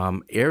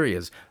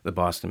areas, the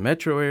Boston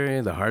metro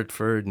area, the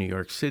Hartford, New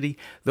York City.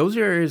 Those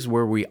are areas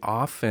where we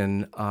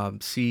often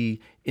see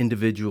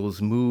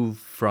individuals move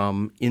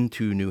from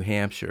into New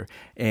Hampshire.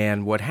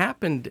 And what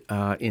happened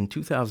in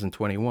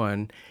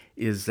 2021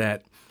 is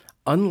that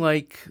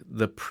unlike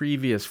the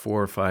previous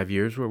 4 or 5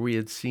 years where we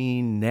had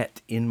seen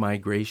net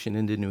in-migration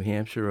into New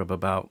Hampshire of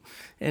about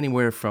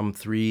anywhere from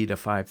 3,000 to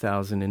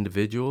 5,000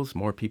 individuals,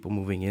 more people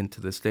moving into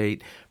the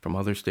state from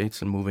other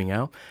states and moving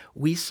out,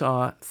 we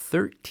saw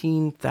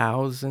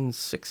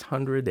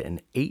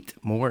 13,608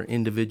 more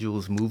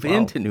individuals move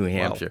into New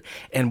Hampshire.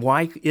 And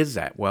why is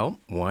that? Well,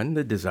 one,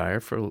 the desire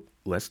for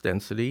less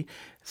density.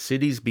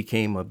 Cities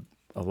became a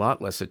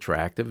lot less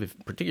attractive,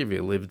 particularly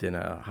if you lived in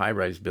a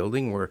high-rise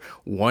building where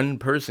one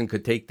person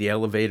could take the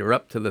elevator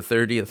up to the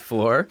 30th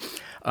floor.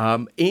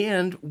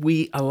 And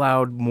we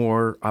allowed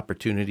more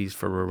opportunities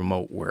for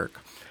remote work.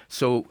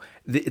 So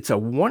it's a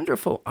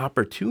wonderful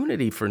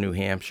opportunity for New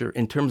Hampshire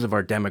in terms of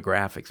our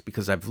demographics,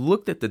 because I've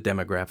looked at the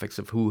demographics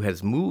of who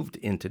has moved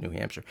into New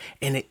Hampshire,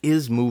 and it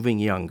is moving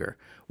younger.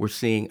 We're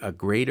seeing a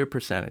greater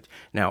percentage.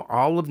 Now,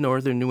 all of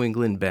northern New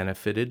England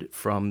benefited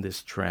from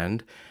this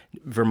trend.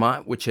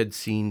 Vermont, which had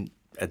seen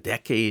a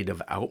decade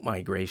of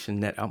outmigration,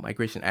 net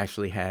outmigration,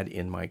 actually had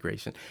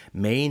in-migration.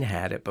 Maine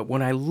had it. But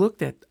when I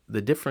looked at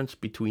the difference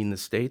between the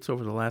states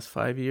over the last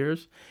 5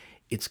 years,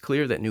 it's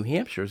clear that New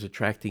Hampshire is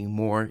attracting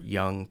more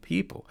young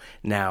people.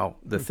 Now,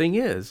 the thing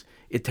is,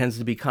 it tends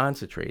to be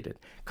concentrated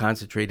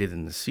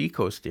in the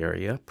seacoast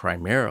area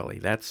primarily.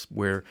 That's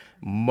where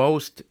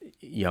most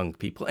young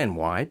people, and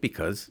why?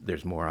 Because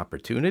there's more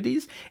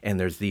opportunities and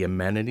there's the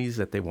amenities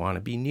that they want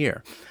to be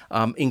near.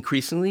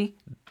 Increasingly,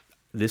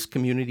 this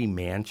community,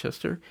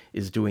 Manchester,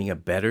 is doing a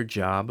better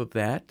job of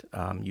that.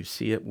 You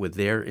see it with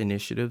their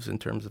initiatives in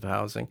terms of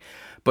housing.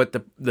 But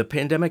the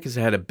pandemic has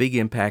had a big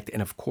impact.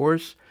 And of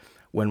course,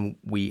 when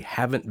we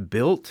haven't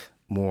built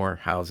more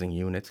housing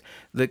units,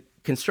 the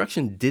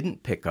construction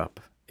didn't pick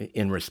up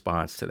in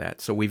response to that.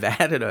 So we've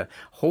added a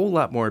whole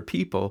lot more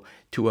people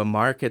to a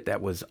market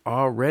that was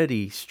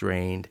already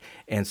strained.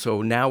 And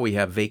so now we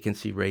have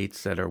vacancy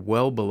rates that are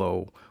well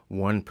below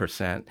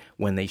 1%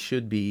 when they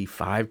should be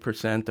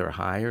 5% or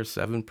higher,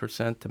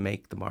 7% to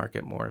make the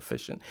market more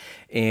efficient.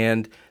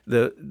 And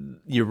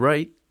you're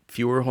right,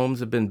 fewer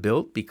homes have been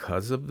built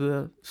because of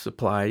the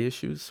supply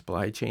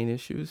chain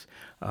issues.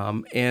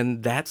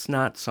 And that's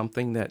not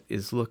something that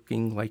is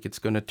looking like it's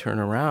going to turn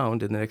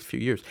around in the next few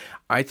years.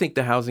 I think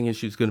the housing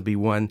issue is going to be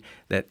one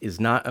that is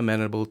not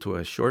amenable to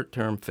a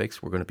short-term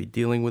fix. We're going to be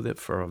dealing with it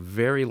for a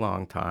very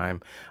long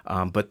time.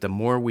 But the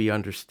more we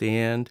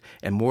understand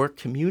and more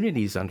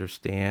communities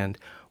understand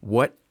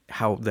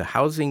how the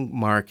housing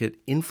market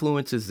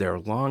influences their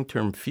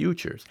long-term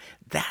futures.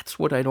 That's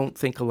what I don't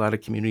think a lot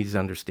of communities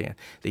understand.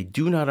 They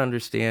do not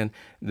understand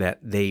that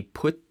they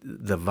put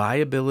the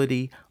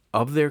viability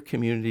of their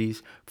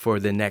communities for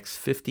the next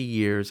 50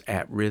 years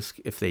at risk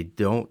if they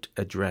don't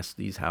address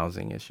these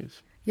housing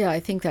issues. Yeah,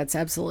 I think that's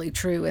absolutely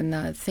true. And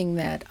the thing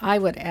that I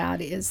would add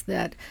is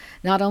that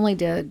not only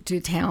do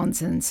towns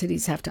and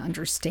cities have to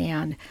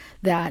understand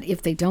that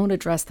if they don't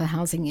address the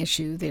housing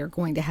issue, they're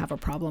going to have a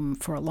problem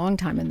for a long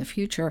time in the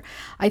future.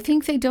 I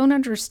think they don't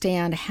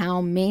understand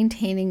how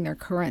maintaining their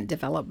current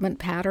development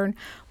pattern,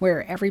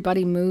 where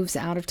everybody moves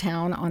out of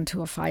town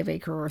onto a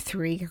 5-acre or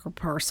 3-acre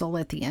parcel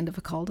at the end of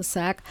a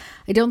cul-de-sac,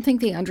 I don't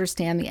think they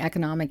understand the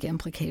economic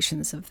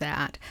implications of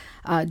that.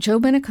 Joe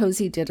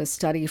Benicozzi did a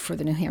study for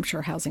the New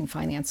Hampshire Housing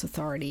Finance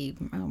Authority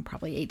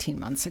probably 18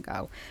 months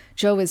ago.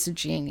 Joe is a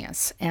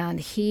genius, and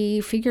he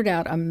figured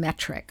out a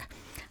metric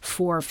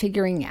for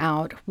figuring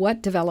out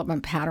what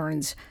development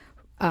patterns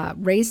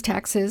raise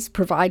taxes,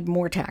 provide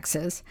more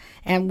taxes,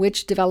 and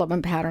which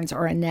development patterns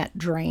are a net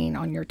drain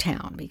on your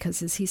town.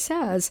 Because as he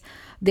says,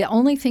 the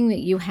only thing that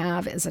you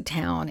have as a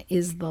town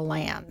is the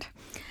land.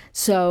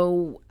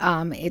 So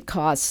it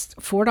costs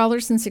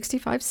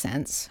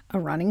 $4.65 a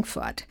running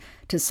foot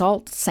to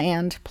salt,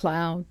 sand,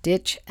 plow,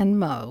 ditch, and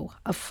mow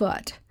a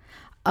foot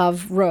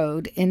of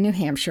road in New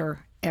Hampshire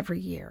every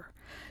year.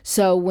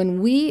 So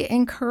when we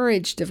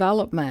encourage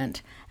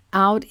development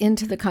out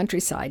into the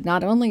countryside,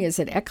 not only is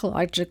it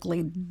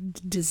ecologically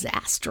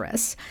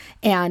disastrous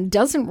and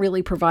doesn't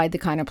really provide the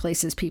kind of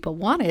places people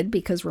wanted,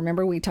 because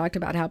remember we talked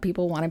about how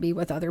people want to be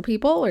with other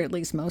people, or at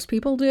least most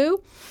people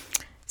do.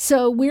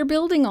 So we're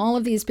building all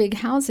of these big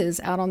houses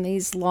out on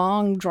these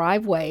long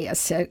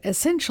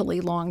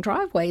essentially long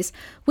driveways,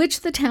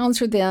 which the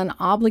towns are then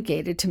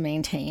obligated to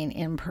maintain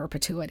in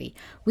perpetuity.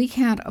 We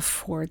can't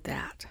afford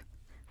that.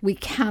 We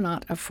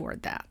cannot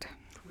afford that.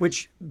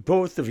 Which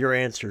both of your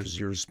answers,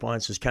 your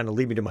responses kind of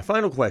lead me to my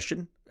final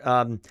question.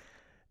 The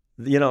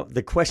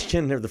the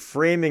question or the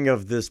framing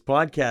of this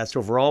podcast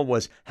overall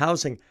was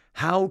housing.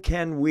 How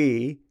can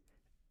we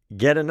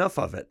get enough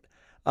of it?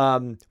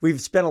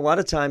 We've spent a lot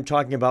of time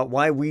talking about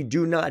why we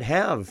do not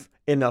have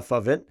enough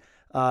of it.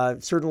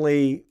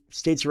 Certainly,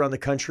 states around the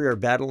country are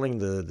battling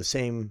the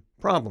same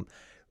problem.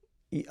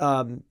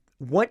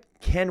 What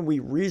can we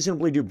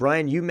reasonably do?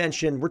 Brian, you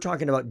mentioned we're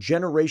talking about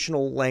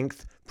generational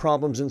length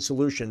problems and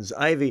solutions.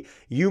 Ivy,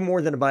 you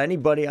more than about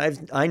anybody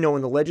I know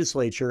in the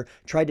legislature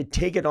tried to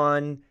take it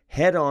on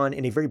head on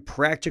in a very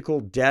practical,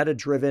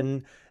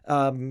 data-driven,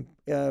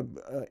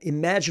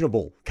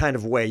 imaginable kind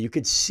of way. You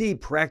could see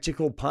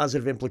practical,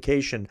 positive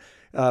implication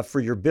for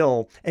your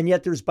bill. And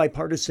yet there's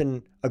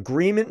bipartisan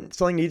agreement,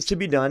 something needs to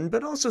be done,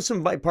 but also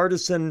some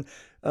bipartisan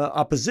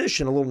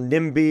opposition, a little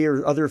NIMBY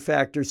or other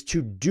factors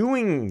to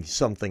doing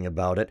something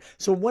about it.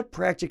 So what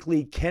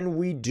practically can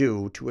we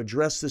do to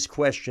address this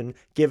question,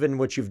 given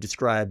what you've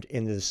described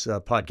in this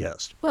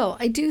podcast? Well,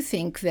 I do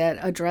think that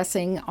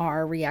addressing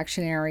our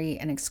reactionary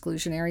and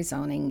exclusionary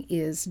zoning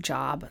is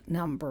job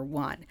number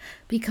one,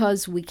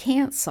 because we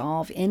can't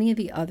solve any of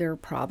the other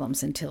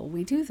problems until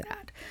we do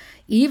that.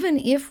 Even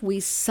if we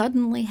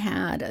suddenly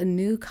had a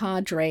new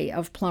cadre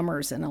of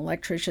plumbers and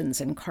electricians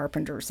and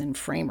carpenters and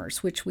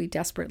framers, which we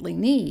desperately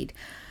need,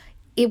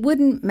 it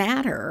wouldn't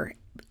matter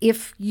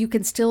if you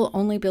can still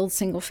only build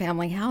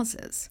single-family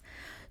houses.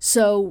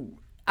 So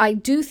I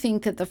do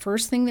think that the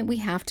first thing that we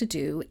have to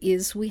do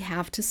is we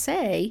have to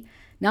say,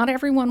 not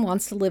everyone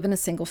wants to live in a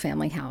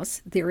single-family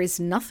house. There is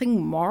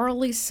nothing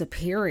morally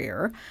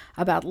superior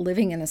about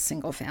living in a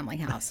single-family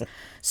house.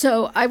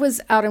 So I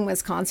was out in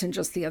Wisconsin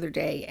just the other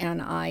day,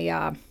 and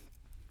I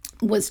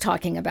was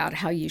talking about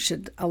how you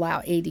should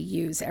allow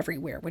ADUs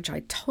everywhere, which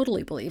I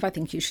totally believe. I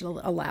think you should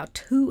allow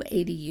 2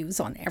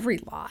 ADUs on every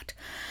lot.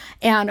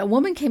 And a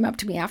woman came up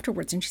to me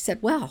afterwards and she said,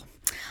 well,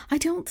 I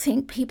don't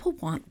think people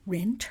want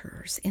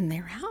renters in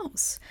their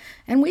house.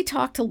 And we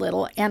talked a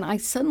little, and I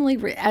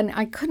suddenly, and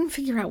I couldn't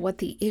figure out what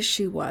the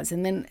issue was.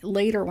 And then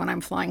later when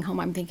I'm flying home,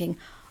 I'm thinking,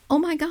 oh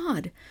my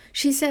God,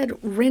 she said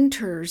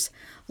renters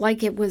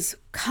like it was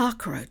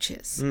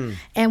cockroaches.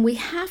 And we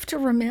have to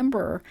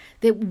remember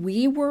that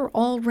we were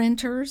all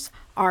renters.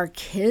 Our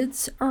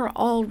kids are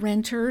all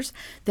renters.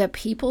 The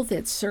people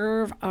that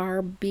serve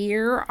our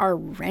beer are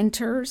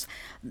renters.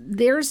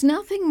 There's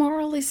nothing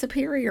morally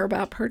superior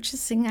about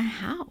purchasing a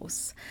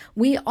house.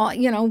 We all,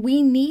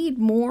 we need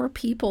more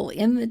people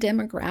in the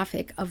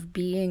demographic of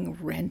being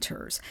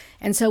renters.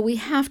 And so we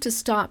have to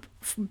stop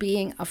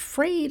being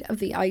afraid of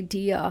the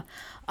idea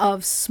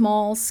of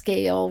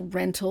small-scale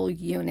rental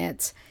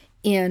units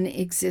in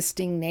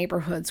existing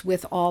neighborhoods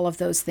with all of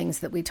those things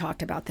that we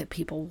talked about that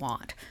people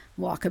want,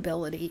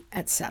 walkability,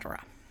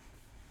 etc.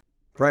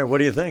 Brian, what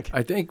do you think?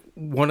 I think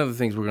one of the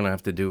things we're going to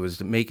have to do is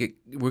to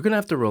we're going to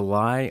have to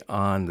rely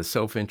on the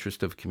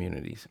self-interest of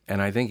communities.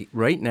 And I think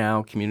right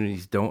now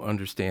communities don't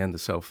understand the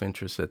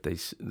self-interest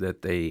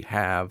that they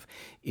have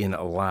in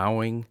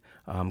allowing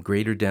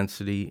greater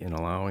density, in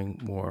allowing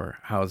more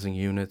housing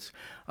units.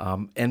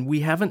 And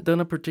we haven't done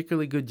a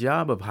particularly good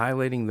job of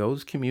highlighting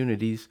those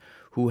communities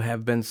who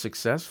have been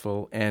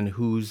successful and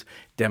whose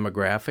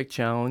demographic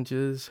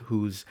challenges,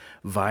 whose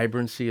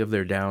vibrancy of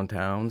their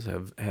downtowns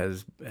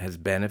has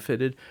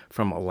benefited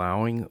from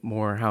allowing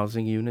more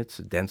housing units,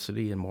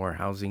 density and more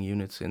housing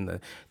units in the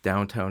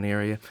downtown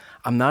area.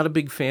 I'm not a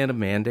big fan of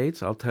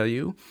mandates, I'll tell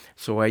you.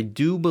 So I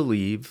do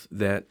believe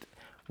that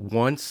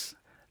once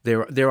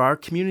there are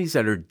communities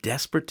that are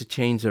desperate to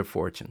change their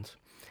fortunes.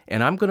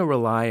 And I'm going to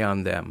rely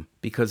on them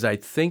because I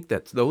think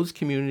that those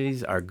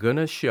communities are going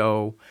to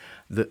show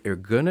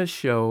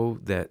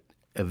that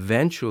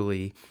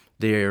eventually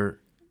there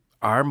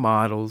are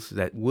models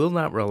that will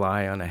not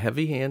rely on a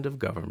heavy hand of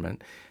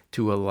government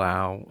to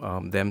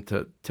allow them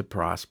to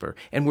prosper.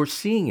 And we're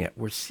seeing it.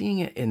 We're seeing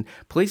it in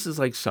places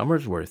like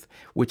Somersworth,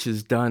 which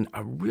has done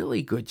a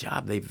really good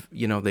job.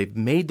 They've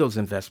made those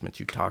investments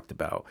you talked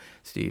about,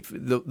 Steve.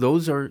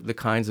 Those are the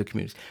kinds of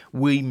communities.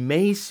 We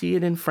may see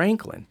it in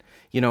Franklin.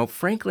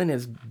 Franklin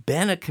has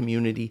been a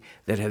community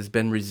that has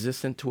been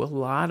resistant to a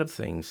lot of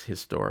things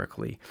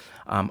historically.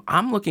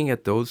 I'm looking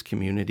at those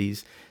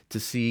communities to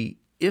see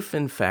if,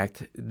 in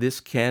fact,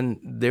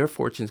 their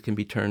fortunes can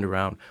be turned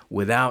around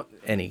without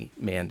any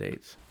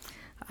mandates.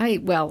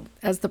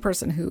 As the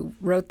person who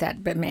wrote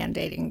that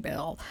mandating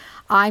bill,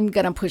 I'm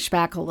going to push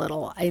back a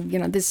little.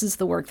 This is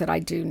the work that I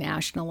do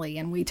nationally,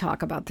 and we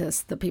talk about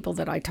this. The people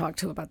that I talk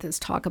to about this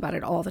talk about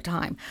it all the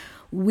time.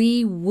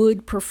 We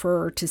would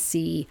prefer to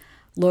see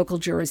local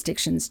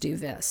jurisdictions do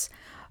this.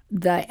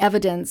 The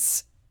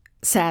evidence,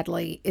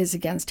 sadly, is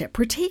against it,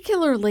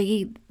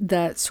 particularly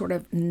the sort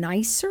of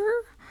nicer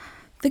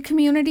the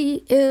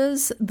community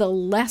is, the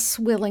less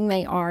willing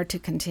they are to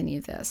continue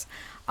this.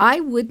 I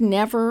would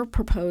never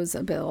propose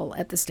a bill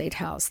at the State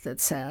House that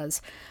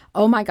says,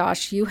 oh my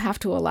gosh, you have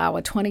to allow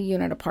a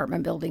 20-unit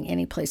apartment building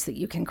any place that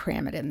you can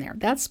cram it in there.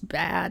 That's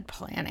bad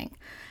planning.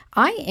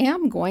 I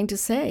am going to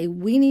say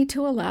we need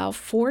to allow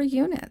 4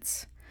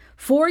 units.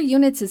 4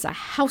 units is a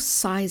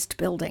house-sized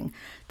building.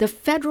 The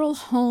Federal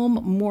Home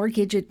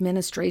Mortgage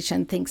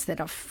Administration thinks that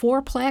a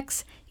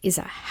 4-plex is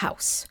a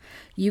house.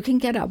 You can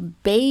get a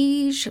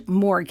beige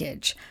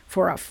mortgage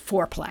for a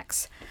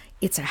fourplex.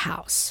 It's a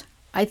house.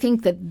 I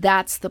think that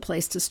that's the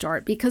place to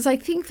start, because I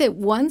think that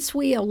once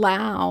we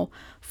allow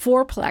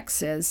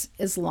fourplexes,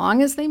 as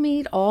long as they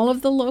meet all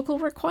of the local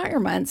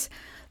requirements,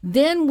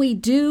 then we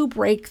do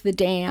break the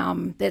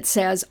dam that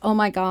says, oh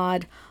my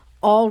God,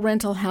 all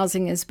rental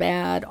housing is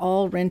bad,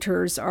 all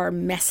renters are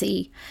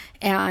messy,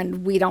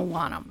 and we don't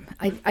want them.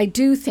 I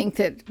do think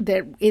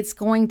that it's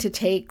going to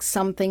take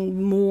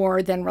something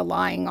more than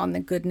relying on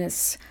the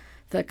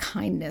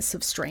kindness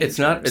of strangers.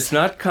 It's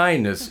not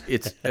kindness.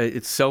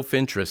 It's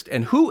self-interest.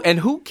 And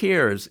who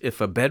cares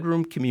if a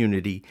bedroom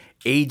community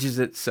ages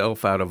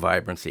itself out of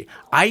vibrancy?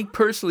 I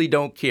personally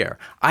don't care.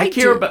 I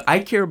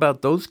care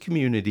about those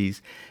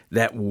communities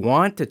that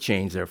want to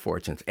change their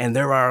fortunes, and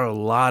there are a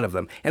lot of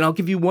them. And I'll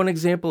give you one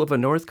example of a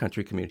North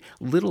Country community,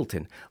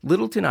 Littleton.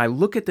 Littleton, I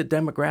look at the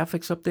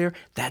demographics up there,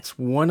 that's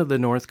one of the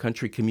North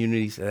Country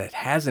communities that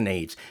hasn't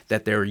aged,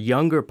 that their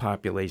younger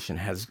population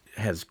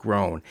has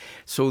grown.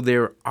 So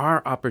there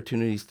are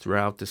opportunities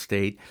throughout the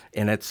state,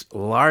 and it's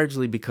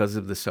largely because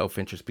of the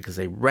self-interest, because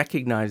they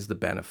recognize the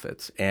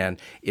benefits. And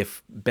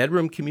if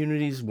bedroom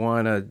communities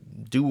want to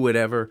do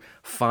whatever,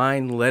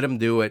 fine, let them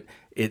do it.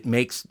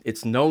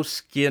 It's no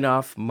skin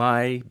off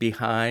my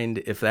behind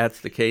if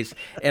that's the case.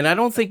 And I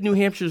don't think New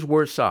Hampshire's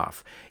worse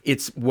off.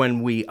 It's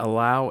when we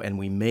allow and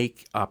we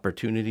make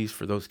opportunities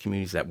for those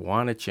communities that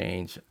want to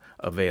change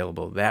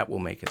available, that will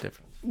make a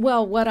difference.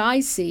 Well, what I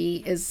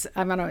see is,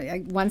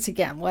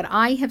 what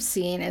I have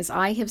seen is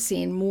I have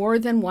seen more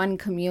than one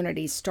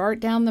community start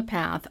down the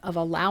path of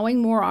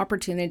allowing more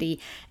opportunity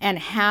and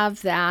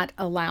have that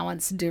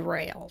allowance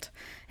derailed.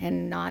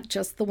 And not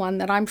just the one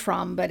that I'm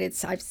from, but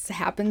I've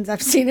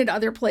seen it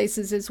other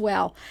places as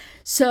well.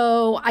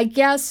 So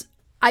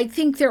I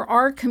think there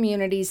are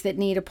communities that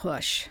need a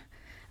push.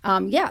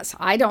 Yes,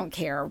 I don't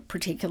care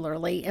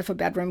particularly if a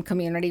bedroom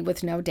community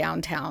with no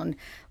downtown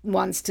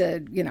wants to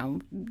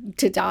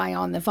die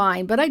on the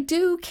vine, but I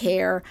do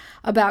care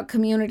about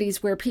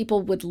communities where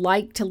people would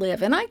like to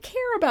live. And I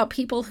care about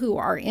people who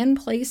are in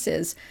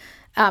places.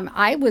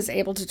 I was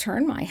able to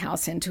turn my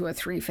house into a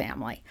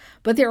 3-family,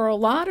 but there are a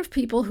lot of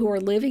people who are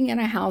living in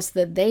a house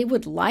that they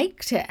would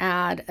like to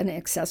add an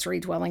accessory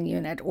dwelling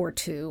unit or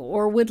 2,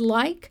 or would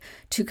like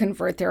to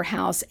convert their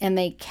house, and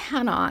they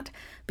cannot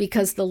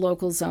because the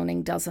local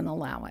zoning doesn't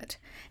allow it.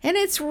 And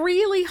it's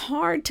really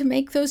hard to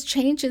make those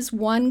changes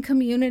one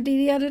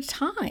community at a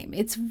time.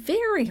 It's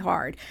very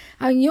hard.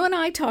 You and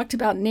I talked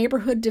about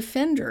neighborhood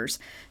defenders,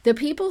 the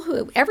people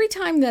who, every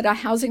time that a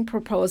housing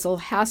proposal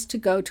has to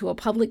go to a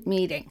public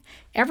meeting,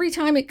 every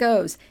time it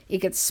goes, it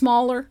gets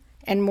smaller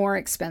and more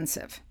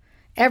expensive.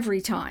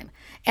 Every time.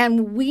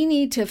 And we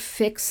need to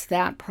fix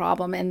that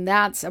problem. And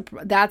that's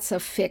a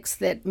fix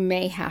that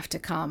may have to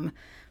come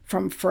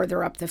from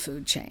further up the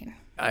food chain.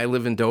 I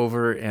live in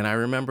Dover, and I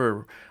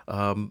remember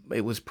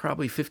it was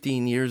probably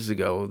 15 years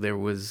ago, there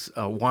was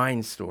a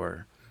wine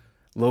store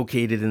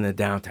located in the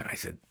downtown. I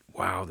said,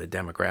 wow, the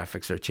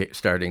demographics are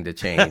starting to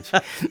change.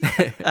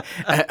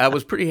 I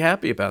was pretty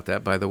happy about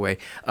that, by the way.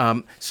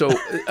 So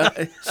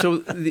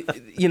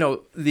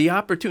the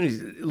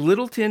opportunities.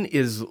 Littleton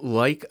is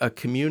like a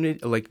community,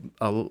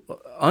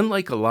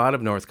 unlike a lot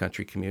of North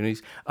Country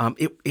communities.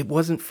 It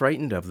wasn't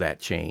frightened of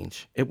that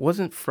change. It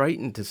wasn't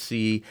frightened to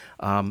see,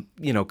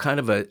 kind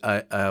of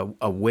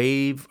a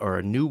wave or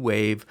a new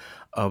wave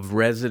of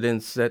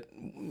residents that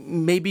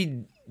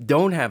maybe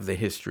don't have the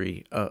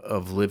history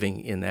of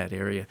living in that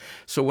area.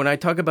 So when I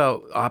talk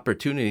about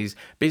opportunities,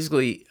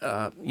 basically,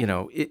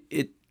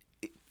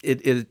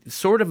 it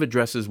sort of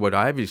addresses what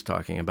Ivy's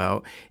talking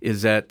about,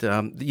 is that,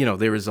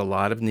 there is a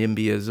lot of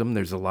NIMBYism,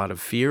 there's a lot of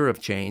fear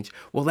of change.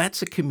 Well,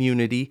 that's a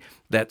community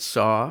that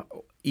saw,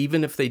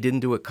 even if they didn't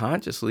do it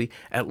consciously,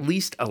 at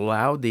least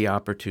allowed the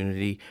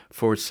opportunity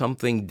for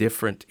something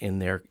different in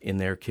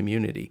their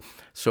community.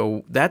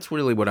 So that's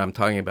really what I'm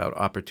talking about,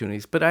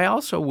 opportunities. But I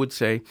also would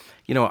say,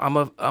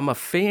 I'm a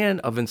fan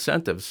of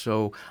incentives.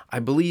 So I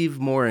believe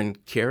more in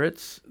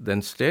carrots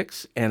than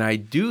sticks, and I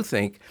do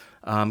think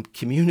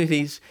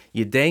communities,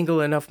 you dangle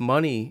enough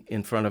money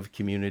in front of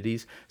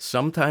communities,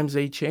 sometimes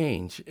they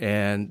change,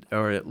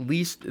 or at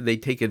least they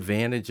take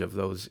advantage of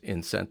those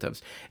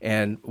incentives.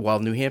 And while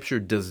New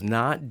Hampshire does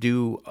not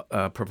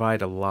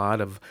provide a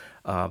lot of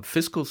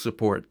fiscal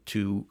support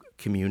to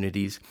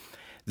communities,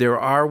 there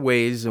are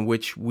ways in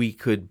which we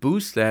could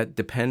boost that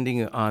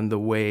depending on the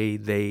way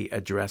they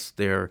address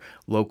their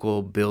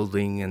local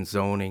building and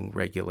zoning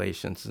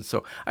regulations. And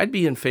so I'd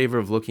be in favor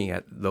of looking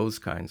at those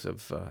kinds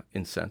of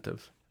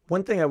incentives.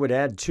 One thing I would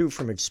add, too,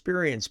 from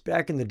experience,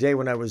 back in the day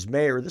when I was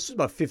mayor, this was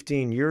about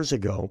 15 years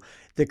ago,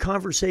 the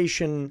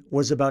conversation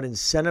was about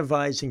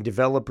incentivizing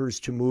developers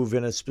to move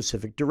in a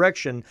specific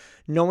direction,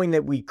 knowing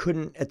that we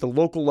couldn't, at the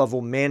local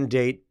level,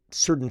 mandate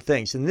certain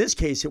things. In this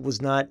case, it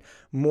was not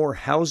more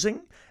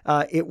housing.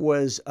 It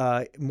was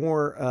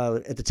more,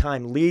 at the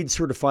time, LEED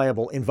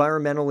certifiable,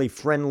 environmentally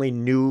friendly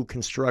new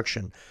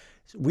construction.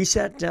 We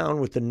sat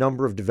down with a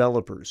number of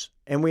developers,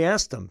 and we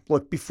asked them,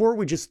 look, before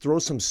we just throw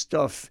some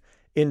stuff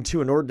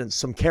into an ordinance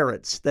some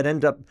carrots that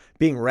end up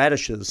being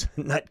radishes,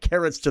 not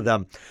carrots to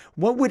them,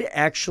 what would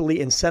actually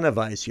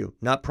incentivize you?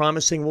 Not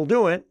promising we'll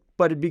do it,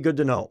 but it'd be good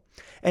to know.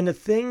 And the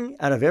thing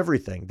out of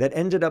everything that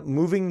ended up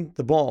moving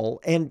the ball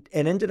and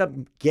ended up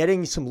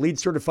getting some LEED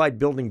certified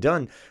building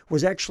done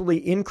was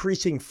actually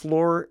increasing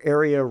floor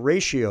area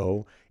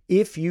ratio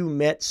if you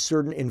met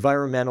certain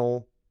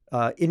environmental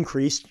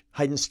increased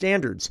heightened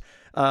standards.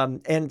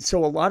 And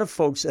so a lot of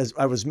folks, as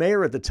I was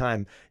mayor at the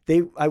time,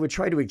 I would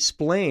try to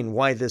explain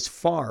why this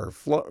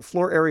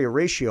floor area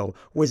ratio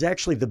was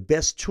actually the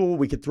best tool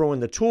we could throw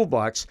in the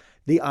toolbox.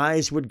 The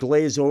eyes would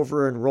glaze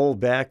over and roll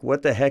back.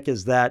 What the heck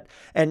is that?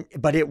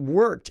 But it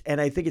worked. And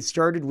I think it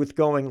started with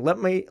going, let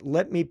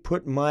me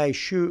put my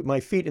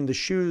feet in the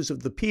shoes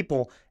of the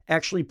people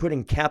actually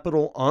putting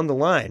capital on the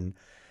line.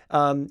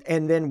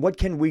 And then what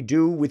can we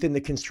do within the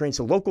constraints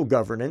of local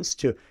governance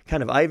to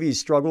kind of Ivy's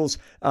struggles?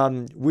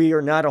 We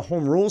are not a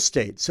home rule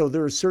state. So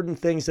there are certain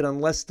things that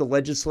unless the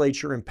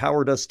legislature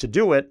empowered us to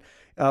do it,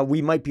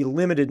 we might be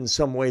limited in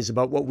some ways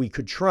about what we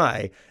could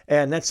try.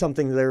 And that's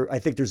something I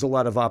think there's a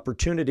lot of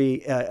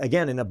opportunity,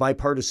 again, in a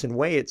bipartisan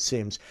way, it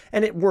seems.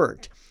 And it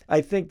worked.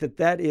 I think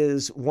that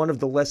is one of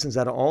the lessons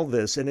out of all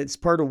this. And it's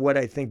part of what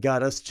I think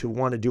got us to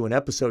want to do an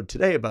episode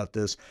today about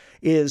this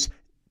is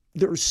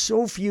there are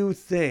so few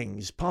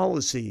things,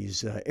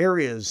 policies,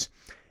 areas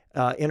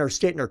in our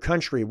state and our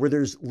country where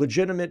there's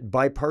legitimate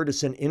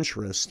bipartisan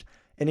interest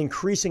and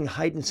increasing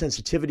heightened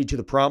sensitivity to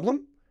the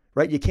problem,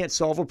 right? You can't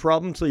solve a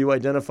problem until you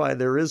identify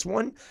there is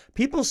one.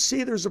 People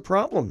see there's a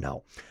problem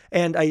now.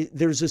 And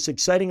there's this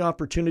exciting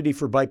opportunity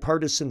for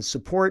bipartisan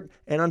support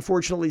and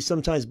unfortunately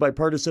sometimes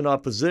bipartisan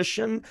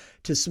opposition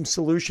to some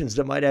solutions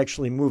that might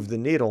actually move the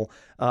needle.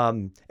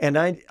 And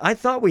I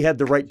thought we had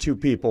the right two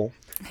people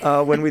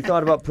when we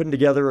thought about putting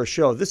together a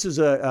show. This is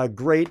a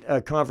great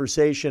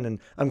conversation, and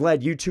I'm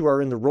glad you two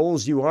are in the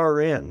roles you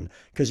are in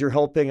because you're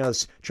helping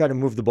us try to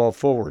move the ball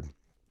forward.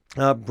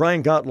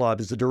 Brian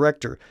Gottlob is the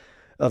director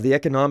of the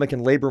Economic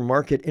and Labor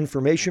Market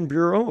Information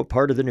Bureau, a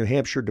part of the New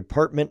Hampshire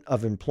Department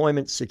of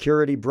Employment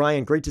Security.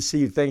 Brian, great to see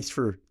you. Thanks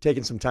for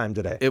taking some time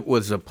today. It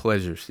was a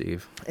pleasure,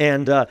 Steve.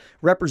 And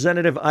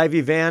Representative Ivy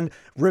Vann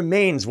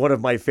remains one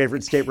of my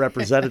favorite state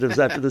representatives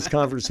after this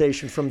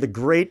conversation from the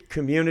great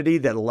community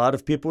that a lot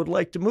of people would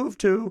like to move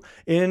to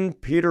in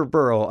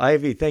Peterborough.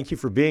 Ivy, thank you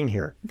for being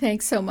here.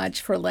 Thanks so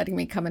much for letting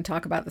me come and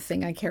talk about the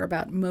thing I care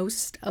about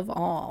most of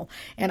all.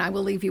 And I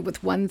will leave you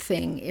with one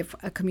thing. If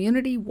a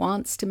community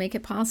wants to make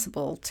it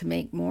possible to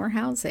make more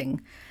housing,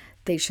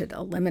 they should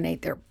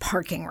eliminate their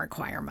parking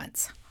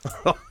requirements.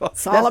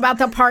 It's all about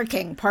the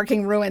parking.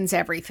 Parking ruins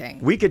everything.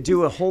 We could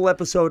do a whole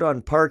episode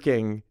on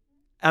parking.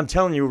 I'm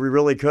telling you, we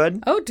really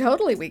could. Oh,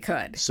 totally we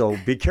could. So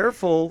be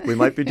careful. We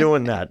might be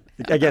doing that.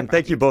 Again,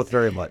 thank you both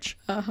very much.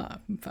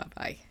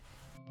 Bye-bye.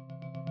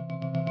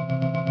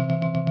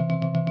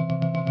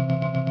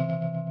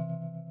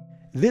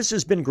 This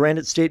has been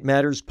Granite State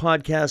Matters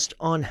podcast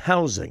on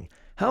housing.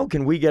 How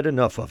can we get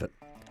enough of it?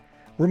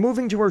 We're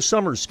moving to our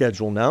summer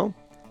schedule now,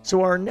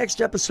 so our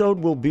next episode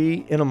will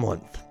be in a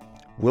month.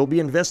 We'll be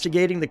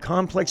investigating the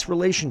complex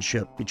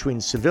relationship between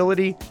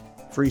civility,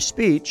 free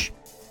speech,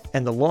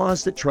 and the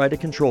laws that try to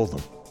control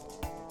them.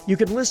 You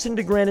can listen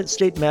to Granite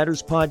State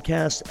Matters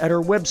podcast at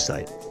our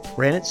website,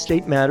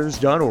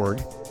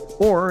 granitestatematters.org,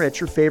 or at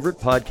your favorite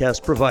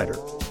podcast provider.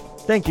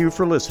 Thank you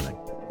for listening.